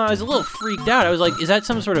first saw them, I was a little freaked out. I was like, is that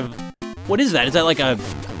some sort of... What is that? Is that, like, a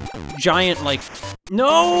giant, like...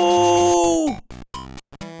 No!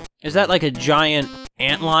 Is that, like, a giant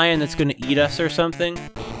antlion that's gonna eat us or something?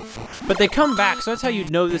 But they come back, so that's how you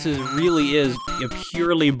know this really is a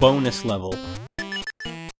purely bonus level.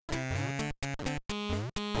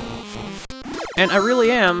 And I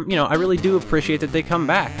really am, you know, I really do appreciate that they come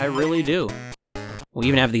back. I really do. We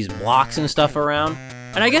even have these blocks and stuff around.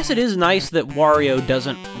 And I guess it is nice that Wario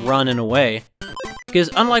doesn't run in a way. Because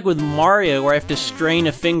unlike with Mario, where I have to strain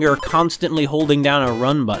a finger constantly holding down a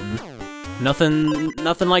run button,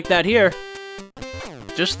 nothing like that here.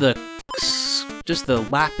 Just the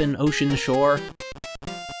lapping ocean shore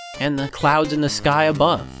and the clouds in the sky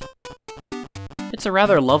above. It's a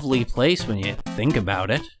rather lovely place when you think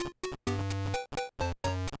about it.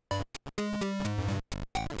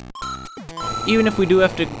 Even if we do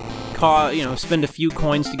have to, you know, spend a few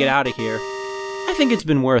coins to get out of here, I think it's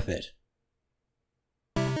been worth it.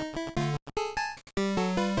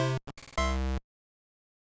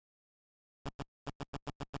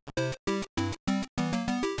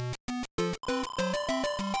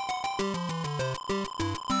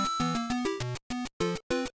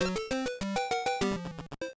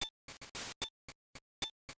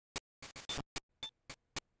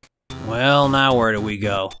 Well, now where do we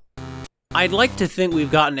go? I'd like to think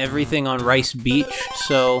we've gotten everything on Rice Beach,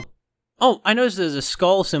 so... Oh, I noticed there's a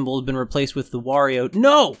skull symbol has been replaced with the Wario...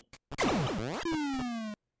 No!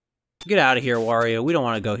 Get out of here, Wario. We don't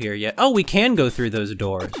want to go here yet. Oh, we can go through those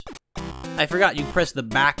doors. I forgot you press the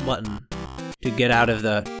back button to get out of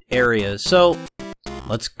the areas. So,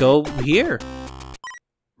 let's go here.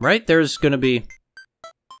 Right? There's gonna be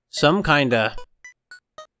some kinda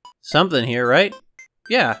something here, right?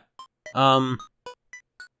 Yeah. I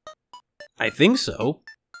think so.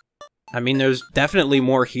 I mean, there's definitely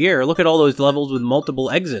more here. Look at all those levels with multiple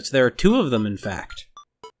exits. There are 2 of them, in fact.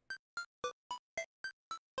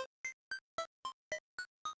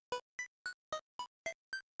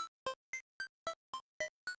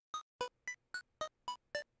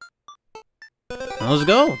 Let's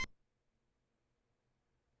go.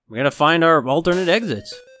 We gotta find our alternate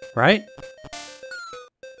exits, right?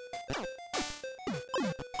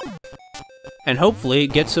 And hopefully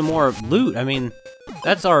get some more loot. I mean,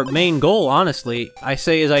 that's our main goal, honestly. I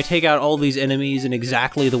say as I take out all these enemies in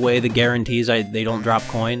exactly the way that guarantees they don't drop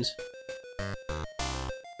coins.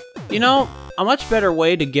 You know, a much better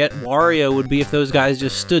way to get Wario would be if those guys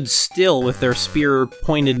just stood still with their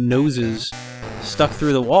spear-pointed noses stuck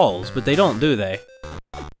through the walls, but they don't, do they?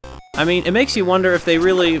 I mean, it makes you wonder if they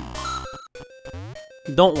really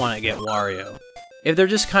don't want to get Wario. If they're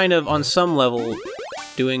just kind of, on some level,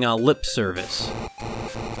 doing a lip service.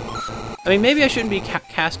 I mean, maybe I shouldn't be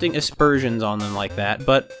casting aspersions on them like that,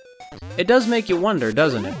 but it does make you wonder,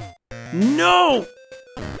 doesn't it? No!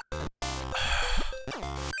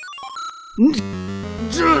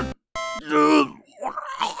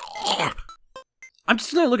 I'm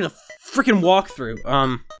just gonna look at a freaking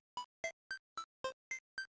walkthrough.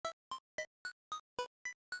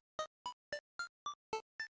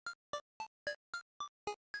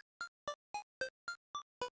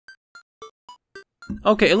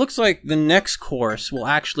 Okay, it looks like the next course will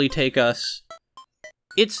actually take us...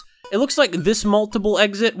 It looks like this multiple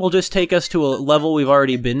exit will just take us to a level we've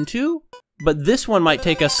already been to, but this one might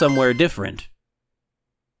take us somewhere different.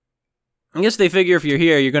 I guess they figure if you're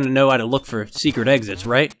here, you're gonna know how to look for secret exits,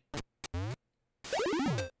 right?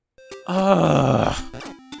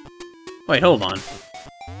 Wait, hold on.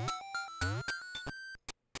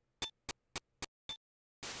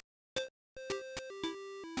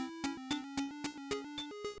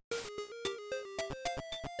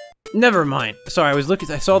 Never mind. Sorry, I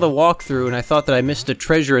saw the walkthrough and I thought that I missed a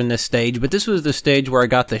treasure in this stage, but this was the stage where I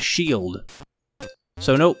got the shield.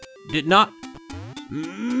 So nope, did not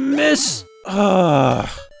miss a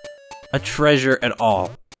treasure at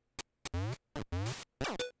all.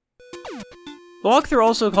 The walkthrough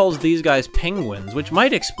also calls these guys penguins, which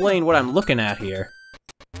might explain what I'm looking at here.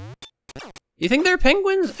 You think they're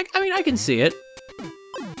penguins? I mean, I can see it.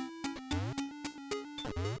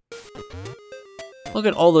 Look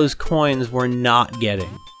at all those coins we're not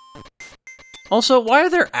getting. Also, why are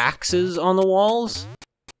there axes on the walls?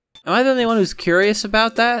 Am I the only one who's curious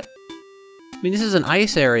about that? I mean, this is an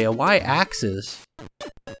ice area. Why axes?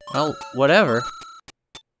 Well, whatever.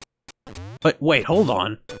 But wait, hold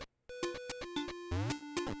on.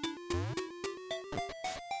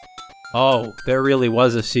 Oh, there really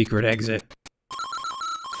was a secret exit.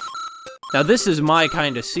 Now this is my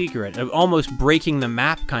kind of secret, almost breaking the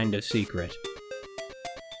map kind of secret.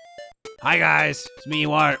 Hi guys, it's me,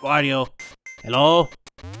 Wario. Hello?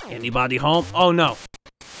 Anybody home? Oh no.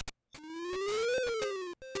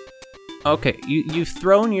 Okay, you've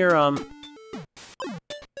thrown your,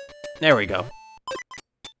 There we go.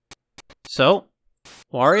 So,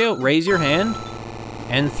 Wario, raise your hand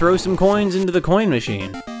and throw some coins into the coin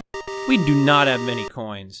machine. We do not have many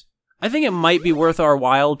coins. I think it might be worth our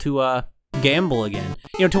while to, gamble again.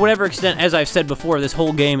 You know, to whatever extent, as I've said before, this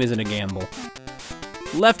whole game isn't a gamble.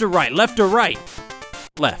 Left or right? Left or right?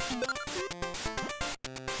 Left.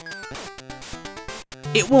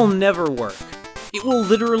 It will never work. It will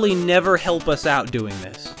literally never help us out doing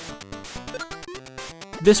this.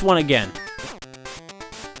 This one again.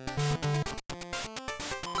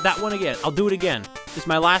 That one again. I'll do it again. This is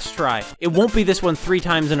my last try. It won't be this one 3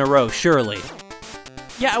 times in a row, surely.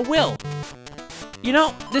 Yeah, it will. You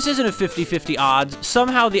know, this isn't a 50-50 odds.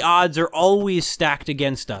 Somehow the odds are always stacked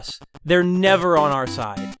against us. They're never on our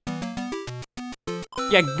side.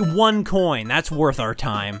 Yeah, 1 coin. That's worth our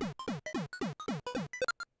time.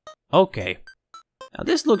 Okay. Now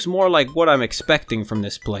this looks more like what I'm expecting from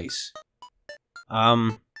this place.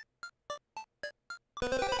 You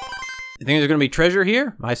think there's gonna be treasure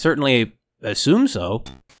here? I certainly assume so.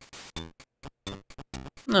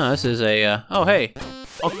 No, this is a, oh hey.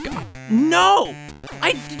 Oh god. No!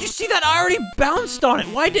 Did you see that? I already bounced on it.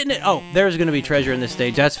 Why didn't it? Oh, there's gonna be treasure in this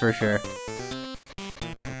stage, that's for sure.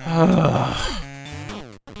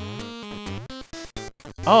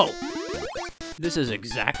 Oh. This is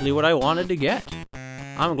exactly what I wanted to get.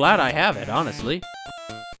 I'm glad I have it, honestly.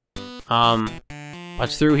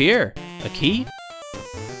 What's through here? A key?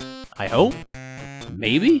 I hope?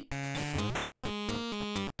 Maybe?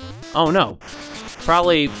 Oh no.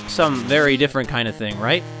 Probably some very different kind of thing,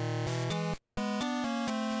 right?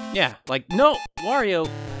 Yeah, like, no! Wario!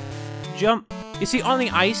 Jump! You see, on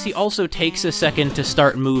the ice, he also takes a second to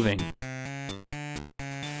start moving.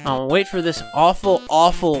 I'll wait for this awful,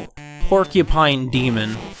 awful porcupine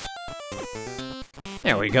demon.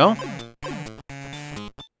 There we go.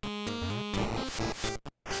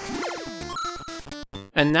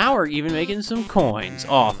 And now we're even making some coins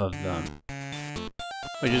off of them.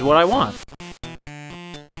 Which is what I want.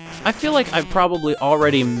 I feel like I've probably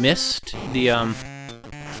already missed the,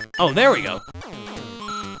 Oh, there we go.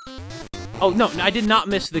 Oh, no, I did not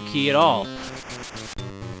miss the key at all.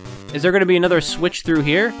 Is there gonna be another switch through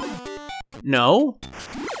here? No?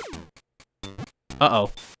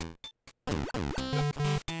 Uh-oh.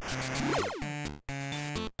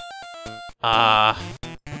 I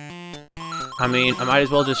mean, I might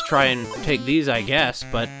as well just try and take these, I guess,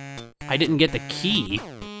 but I didn't get the key.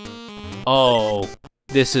 Oh,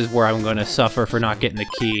 this is where I'm gonna suffer for not getting the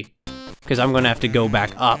key, because I'm gonna have to go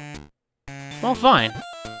back up. Well, fine.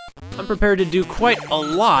 I'm prepared to do quite a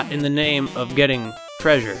lot in the name of getting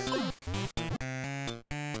treasure.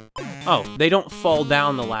 Oh, they don't fall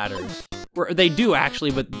down the ladders. Or they do,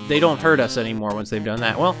 actually, but they don't hurt us anymore once they've done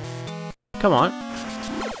that. Well, come on.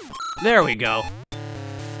 There we go.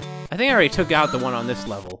 I think I already took out the one on this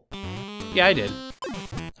level. Yeah, I did.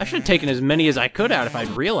 I should have taken as many as I could out if I'd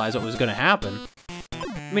realized what was going to happen.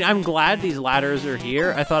 I mean, I'm glad these ladders are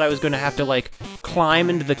here. I thought I was going to have to, like, climb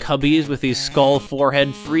into the cubbies with these skull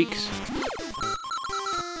forehead freaks.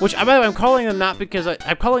 Which, by the way, I'm calling them not because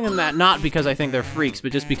I'm calling them that not because I think they're freaks,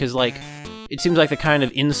 but just because, like, it seems like the kind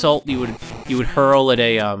of insult you would hurl at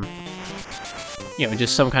a, you know,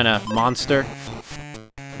 just some kind of monster.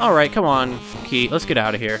 Alright, come on, Key, let's get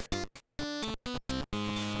out of here.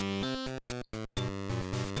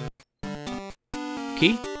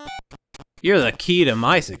 Key? You're the key to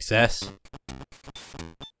my success.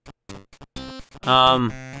 Uh-oh.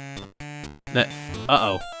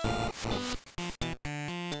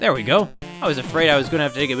 There we go. I was afraid I was gonna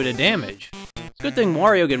have to take a bit of damage. It's a good thing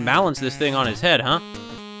Wario can balance this thing on his head, huh?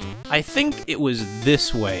 I think it was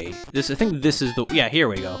this way. I think this is the... Yeah, here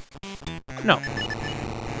we go. No.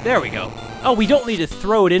 There we go. Oh, we don't need to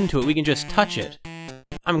throw it into it, we can just touch it.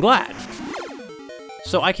 I'm glad.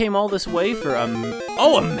 So I came all this way for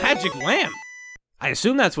oh, a magic lamp! I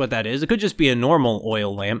assume that's what that is. It could just be a normal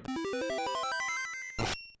oil lamp.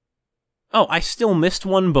 Oh, I still missed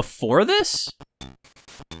one before this?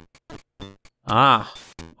 Ah,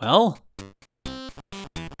 well.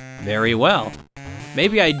 Very well.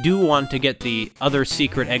 Maybe I do want to get the other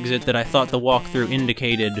secret exit that I thought the walkthrough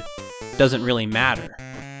indicated doesn't really matter.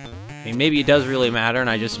 I mean, maybe it does really matter and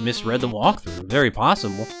I just misread the walkthrough. Very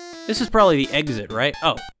possible. This is probably the exit, right?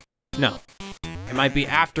 Oh, no. It might be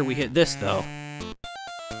after we hit this, though.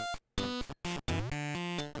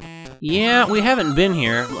 Yeah, we haven't been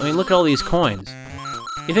here. I mean, look at all these coins.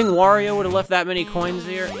 You think Wario would have left that many coins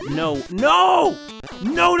here? No. No!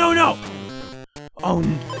 No, no, no! Oh,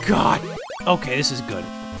 God. Okay, this is good.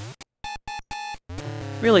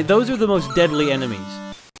 Really, those are the most deadly enemies.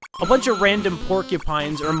 A bunch of random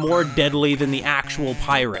porcupines are more deadly than the actual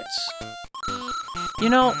pirates. You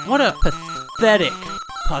know, what a pathetic,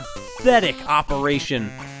 pathetic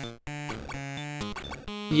operation.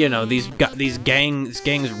 You know, these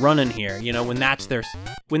gangs running here, you know, when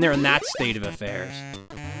they're in that state of affairs.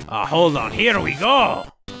 Hold on, here we go!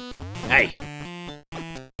 Hey!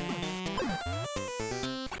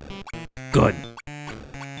 Good.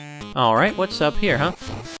 Alright, what's up here, huh?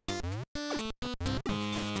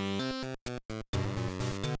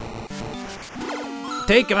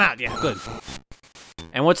 Take him out! Yeah, good.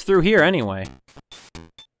 And what's through here, anyway?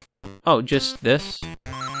 Oh, just this?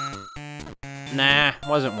 Nah,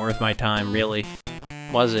 wasn't worth my time, really.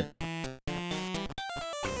 Was it?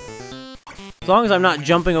 As long as I'm not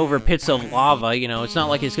jumping over pits of lava, you know, it's not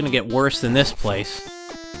like it's gonna get worse than this place.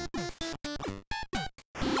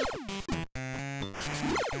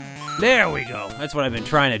 There we go! That's what I've been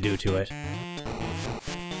trying to do to it.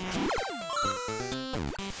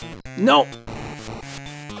 No!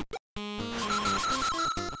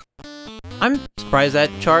 I'm surprised that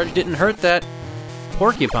charge didn't hurt that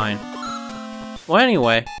porcupine. Well,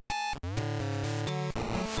 anyway.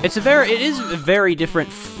 It is a very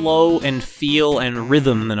different flow and feel and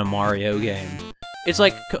rhythm than a Mario game. It's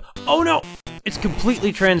like, oh no! It's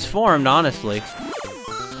completely transformed, honestly.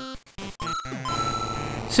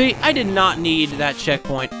 See, I did not need that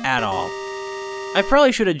checkpoint at all. I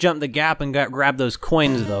probably should have jumped the gap and grabbed those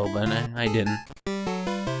coins, though, but I didn't.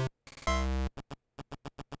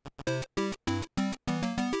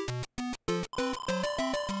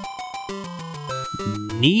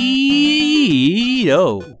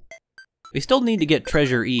 Neato! We still need to get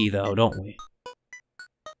Treasure E, though, don't we?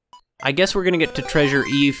 I guess we're gonna get to Treasure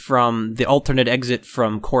E from the alternate exit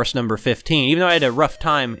from course number 15, even though I had a rough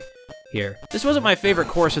time here. This wasn't my favorite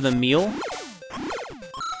course of the meal.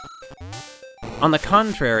 On the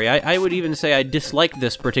contrary, I would even say I disliked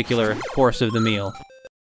this particular course of the meal.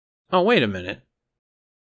 Oh, wait a minute.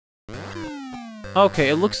 Okay,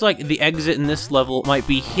 it looks like the exit in this level might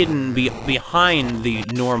be hidden behind the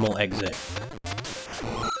normal exit.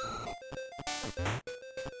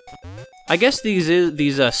 I guess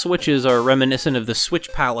these switches are reminiscent of the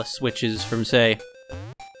Switch Palace switches from, say,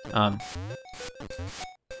 oh,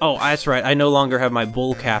 that's right, I no longer have my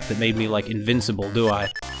bull cap that made me, like, invincible, do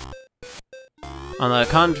I? On the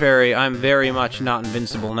contrary, I'm very much not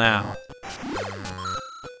invincible now.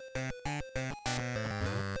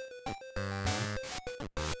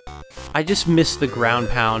 I just miss the ground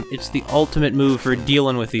pound. It's the ultimate move for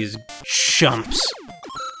dealing with these chumps.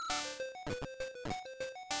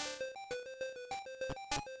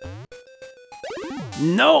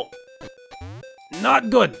 No!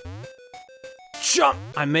 Not good! Jump!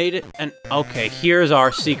 I made it, and okay, here's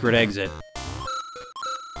our secret exit.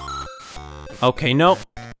 Okay, no.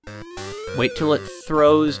 Wait till it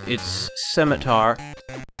throws its scimitar.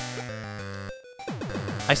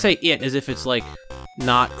 I say it as if it's, like,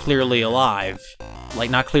 not clearly alive.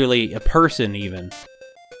 Like, not clearly a person, even.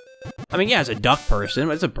 I mean, yeah, it's a duck person,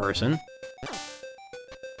 but it's a person.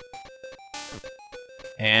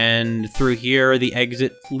 And through here, the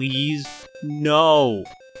exit, please. No!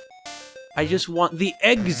 I just want the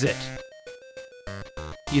exit!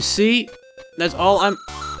 You see? That's all I'm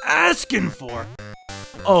asking for!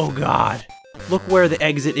 Oh god. Look where the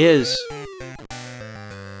exit is.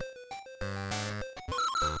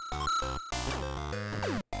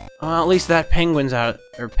 Well, at least that penguin's out,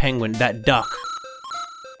 or penguin, that duck.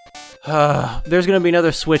 There's gonna be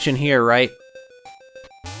another switch in here, right?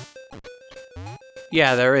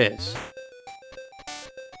 Yeah, there is.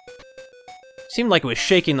 Seemed like it was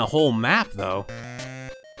shaking the whole map, though.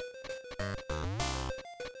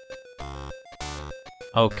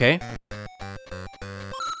 Okay.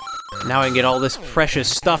 Now I can get all this precious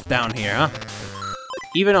stuff down here, huh?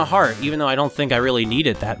 Even a heart, even though I don't think I really need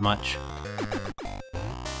it that much.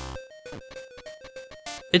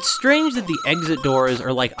 It's strange that the exit doors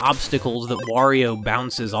are like obstacles that Wario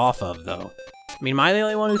bounces off of, though. I mean, am I the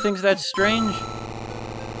only one who thinks that's strange?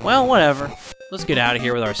 Well, whatever. Let's get out of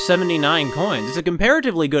here with our 79 coins. It's a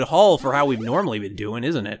comparatively good haul for how we've normally been doing,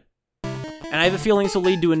 isn't it? And I have a feeling this will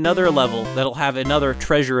lead to another level that'll have another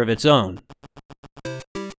treasure of its own.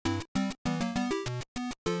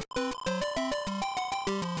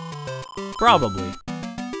 Probably.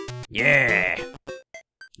 Yeah!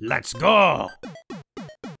 Let's go!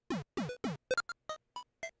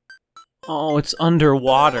 Oh, it's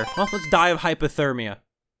underwater. Well, let's die of hypothermia.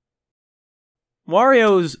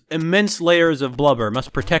 Wario's immense layers of blubber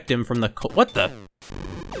must protect him from the what the?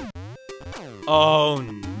 Oh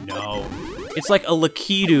no. It's like a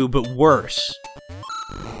Lakitu, but worse.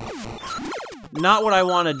 Not what I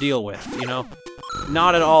want to deal with, you know?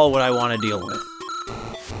 Not at all what I want to deal with.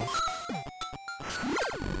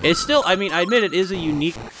 It's still, I mean, I admit it is a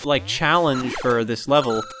unique, like, challenge for this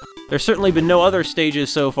level. There's certainly been no other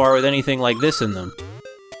stages so far with anything like this in them.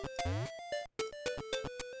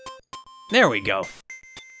 There we go.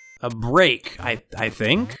 A break, I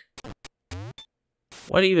think?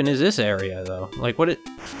 What even is this area, though? Like, what it...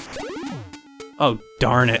 Oh,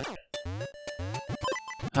 darn it.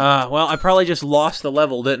 Well, I probably just lost the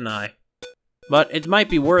level, didn't I? But it might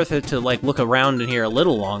be worth it to, like, look around in here a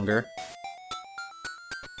little longer.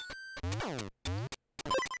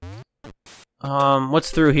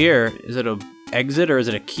 What's through here? Is it a exit, or is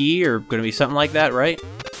it a key, or gonna be something like that, right?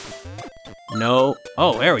 No.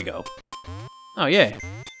 Oh, there we go. Oh, yeah.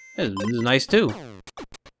 This is nice, too.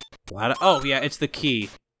 Oh, yeah, it's the key.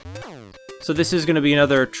 So this is gonna be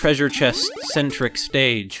another treasure chest-centric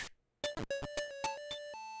stage.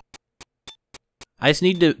 I just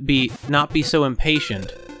need to not be so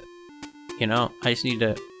impatient. You know, I just need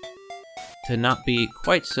to not be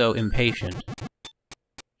quite so impatient.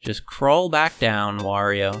 Just crawl back down,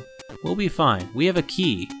 Wario. We'll be fine. We have a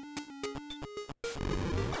key.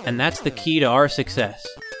 And that's the key to our success.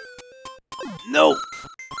 No!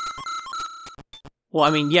 Well, I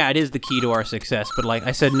mean, yeah, it is the key to our success, but like,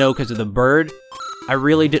 I said no because of the bird. I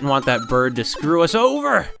really didn't want that bird to screw us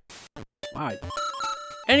over! Wow.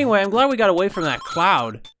 Anyway, I'm glad we got away from that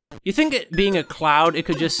cloud. You think it being a cloud, it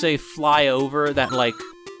could just say fly over that, like,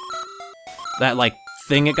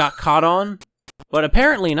 thing it got caught on? But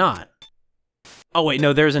apparently not. Oh wait,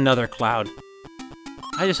 no, there's another cloud.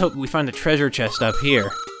 I just hope we find the treasure chest up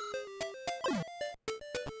here.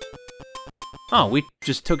 Oh, we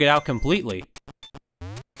just took it out completely.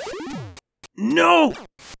 No!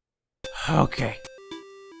 Okay.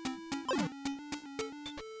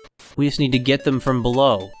 We just need to get them from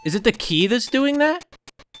below. Is it the key that's doing that?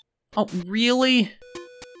 Oh, really?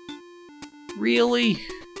 Really?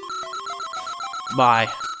 Bye.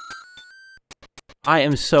 I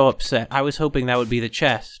am so upset. I was hoping that would be the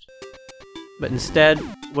chest. But instead,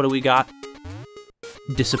 what do we got?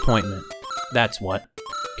 Disappointment. That's what.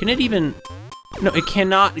 Can it even... No, it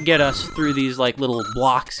cannot get us through these, like, little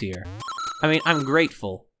blocks here. I mean, I'm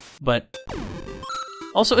grateful, but...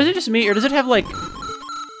 Also, is it just me, or does it have, like,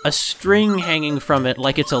 a string hanging from it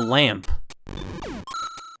like it's a lamp?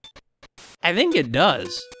 I think it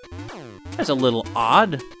does. That's a little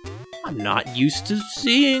odd. I'm not used to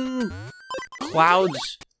seeing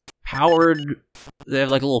clouds powered... They have,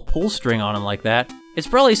 like, a little pull string on them like that. It's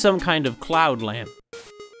probably some kind of cloud lamp.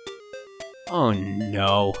 Oh,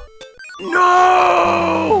 no.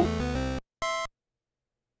 No!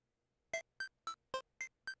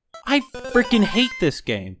 I freaking hate this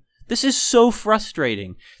game. This is so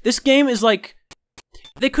frustrating. This game is like...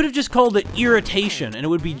 They could have just called it Irritation, and it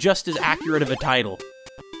would be just as accurate of a title.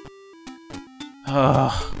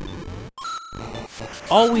 Ugh.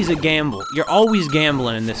 Always a gamble. You're always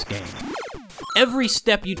gambling in this game. Every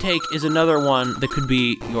step you take is another one that could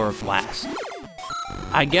be your last.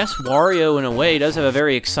 I guess Wario, in a way, does have a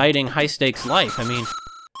very exciting, high-stakes life. I mean,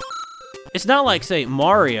 it's not like, say,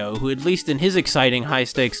 Mario, who at least in his exciting,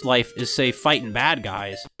 high-stakes life is, say, fighting bad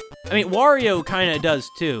guys. I mean, Wario kinda does,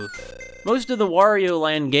 too. Most of the Wario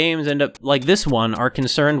Land games end up, like this one, are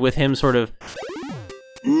concerned with him sort of...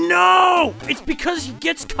 No! It's because he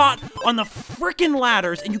gets caught on the frickin'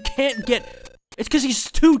 ladders and you can't get... It's because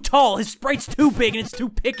he's too tall, his sprite's too big, and it's too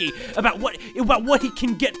picky about what he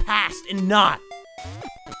can get past and not.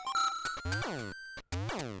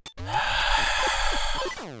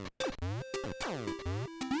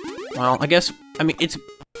 Well, I guess, I mean, it's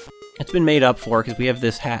been made up for because we have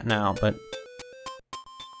this hat now, but...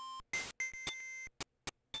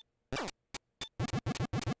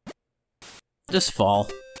 Just fall.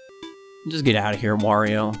 Just get out of here,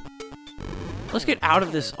 Wario. Let's get out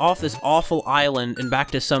of this, off this awful island and back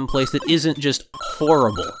to some place that isn't just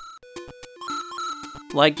horrible.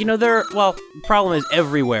 Like, you know, well, the problem is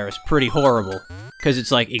everywhere is pretty horrible, because it's,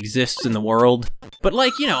 like, exists in the world. But,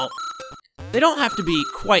 like, you know, they don't have to be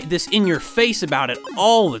quite this in-your-face about it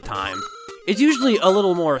all the time. It's usually a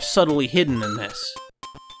little more subtly hidden than this.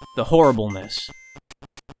 The horribleness.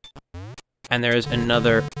 And there's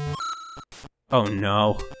another... Oh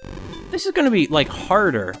no. This is gonna be, like,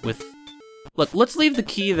 harder with... Look, let's leave the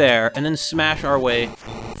key there and then smash our way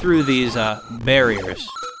through these, barriers.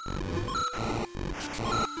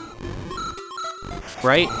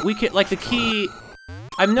 Right? We could, like, the key...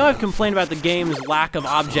 I know I've complained about the game's lack of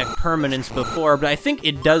object permanence before, but I think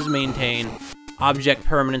it does maintain object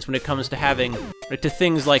permanence when it comes to having, to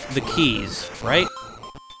things like the keys, right?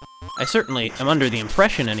 I certainly am under the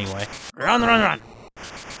impression, anyway. Run, run, run!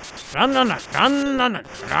 Run, run, run, run, run, run,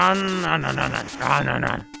 run, run, run, run, run, run,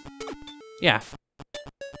 run. Yeah.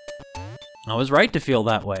 I was right to feel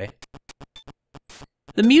that way.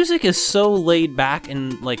 The music is so laid back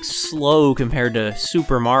and, like, slow compared to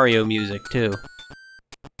Super Mario music, too.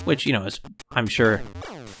 Which, you know, is, I'm sure,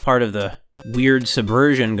 part of the weird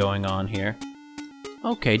subversion going on here.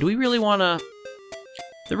 Okay, do we really want to...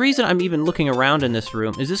 The reason I'm even looking around in this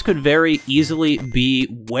room is this could very easily be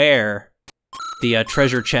where the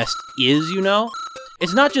treasure chest is, you know?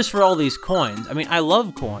 It's not just for all these coins. I mean, I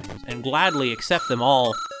love coins, and gladly accept them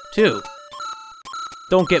all, too.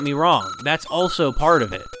 Don't get me wrong, that's also part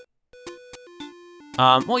of it.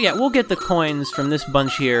 Well, yeah, we'll get the coins from this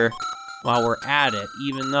bunch here while we're at it,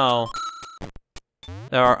 even though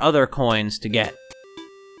there are other coins to get.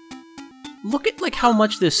 Look at, like, how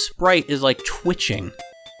much this sprite is, like, twitching.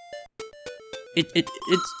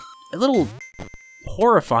 It's a little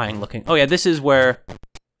horrifying looking. Oh yeah, this is where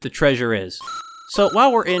the treasure is. So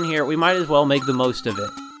while we're in here, we might as well make the most of it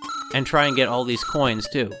and try and get all these coins,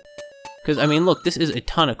 too. Because, I mean, look, this is a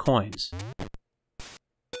ton of coins.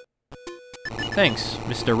 Thanks,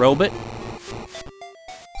 Mr. Robot.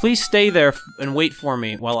 Please stay there and wait for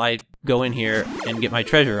me while I go in here and get my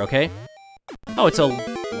treasure, okay? Oh, it's a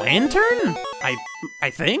lantern? I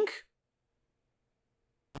think?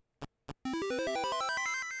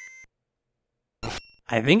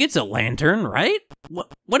 I think it's a lantern, right?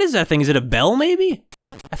 What is that thing? Is it a bell, maybe?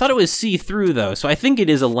 I thought it was see-through, though, so I think it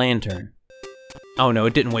is a lantern. Oh no,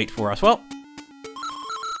 it didn't wait for us. Well,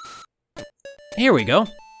 here we go.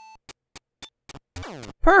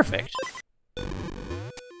 Perfect.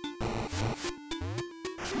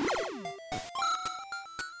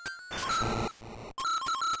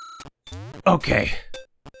 Okay.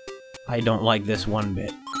 I don't like this one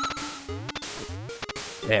bit.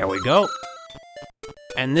 There we go.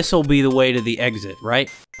 And this'll be the way to the exit,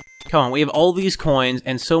 right? Come on, we have all these coins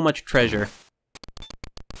and so much treasure.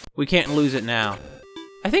 We can't lose it now.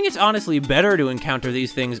 I think it's honestly better to encounter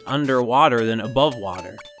these things underwater than above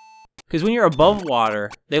water. Because when you're above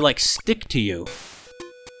water, they like stick to you.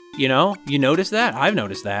 You know? You notice that? I've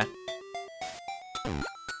noticed that.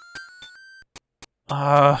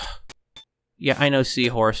 Yeah, I know,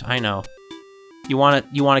 Seahorse, I know. You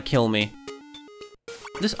wanna kill me.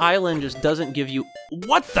 This island just doesn't give you—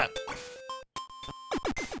 what the—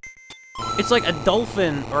 It's like a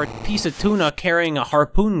dolphin or a piece of tuna carrying a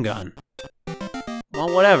harpoon gun.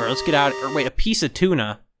 Well, whatever, let's get out— or wait, a piece of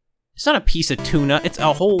tuna? It's not a piece of tuna, it's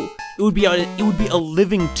a whole— it would be a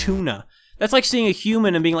living tuna. That's like seeing a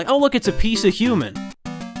human and being like, oh look, it's a piece of human.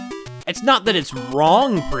 It's not that it's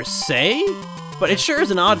wrong per se, but it sure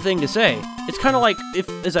is an odd thing to say. It's kind of like if,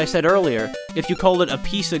 as I said earlier, if you called it a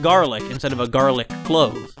piece of garlic instead of a garlic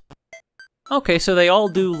clove. Okay, so they all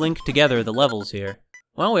do link together, the levels here.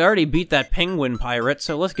 Well, we already beat that penguin pirate,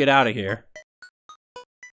 so let's get out of here.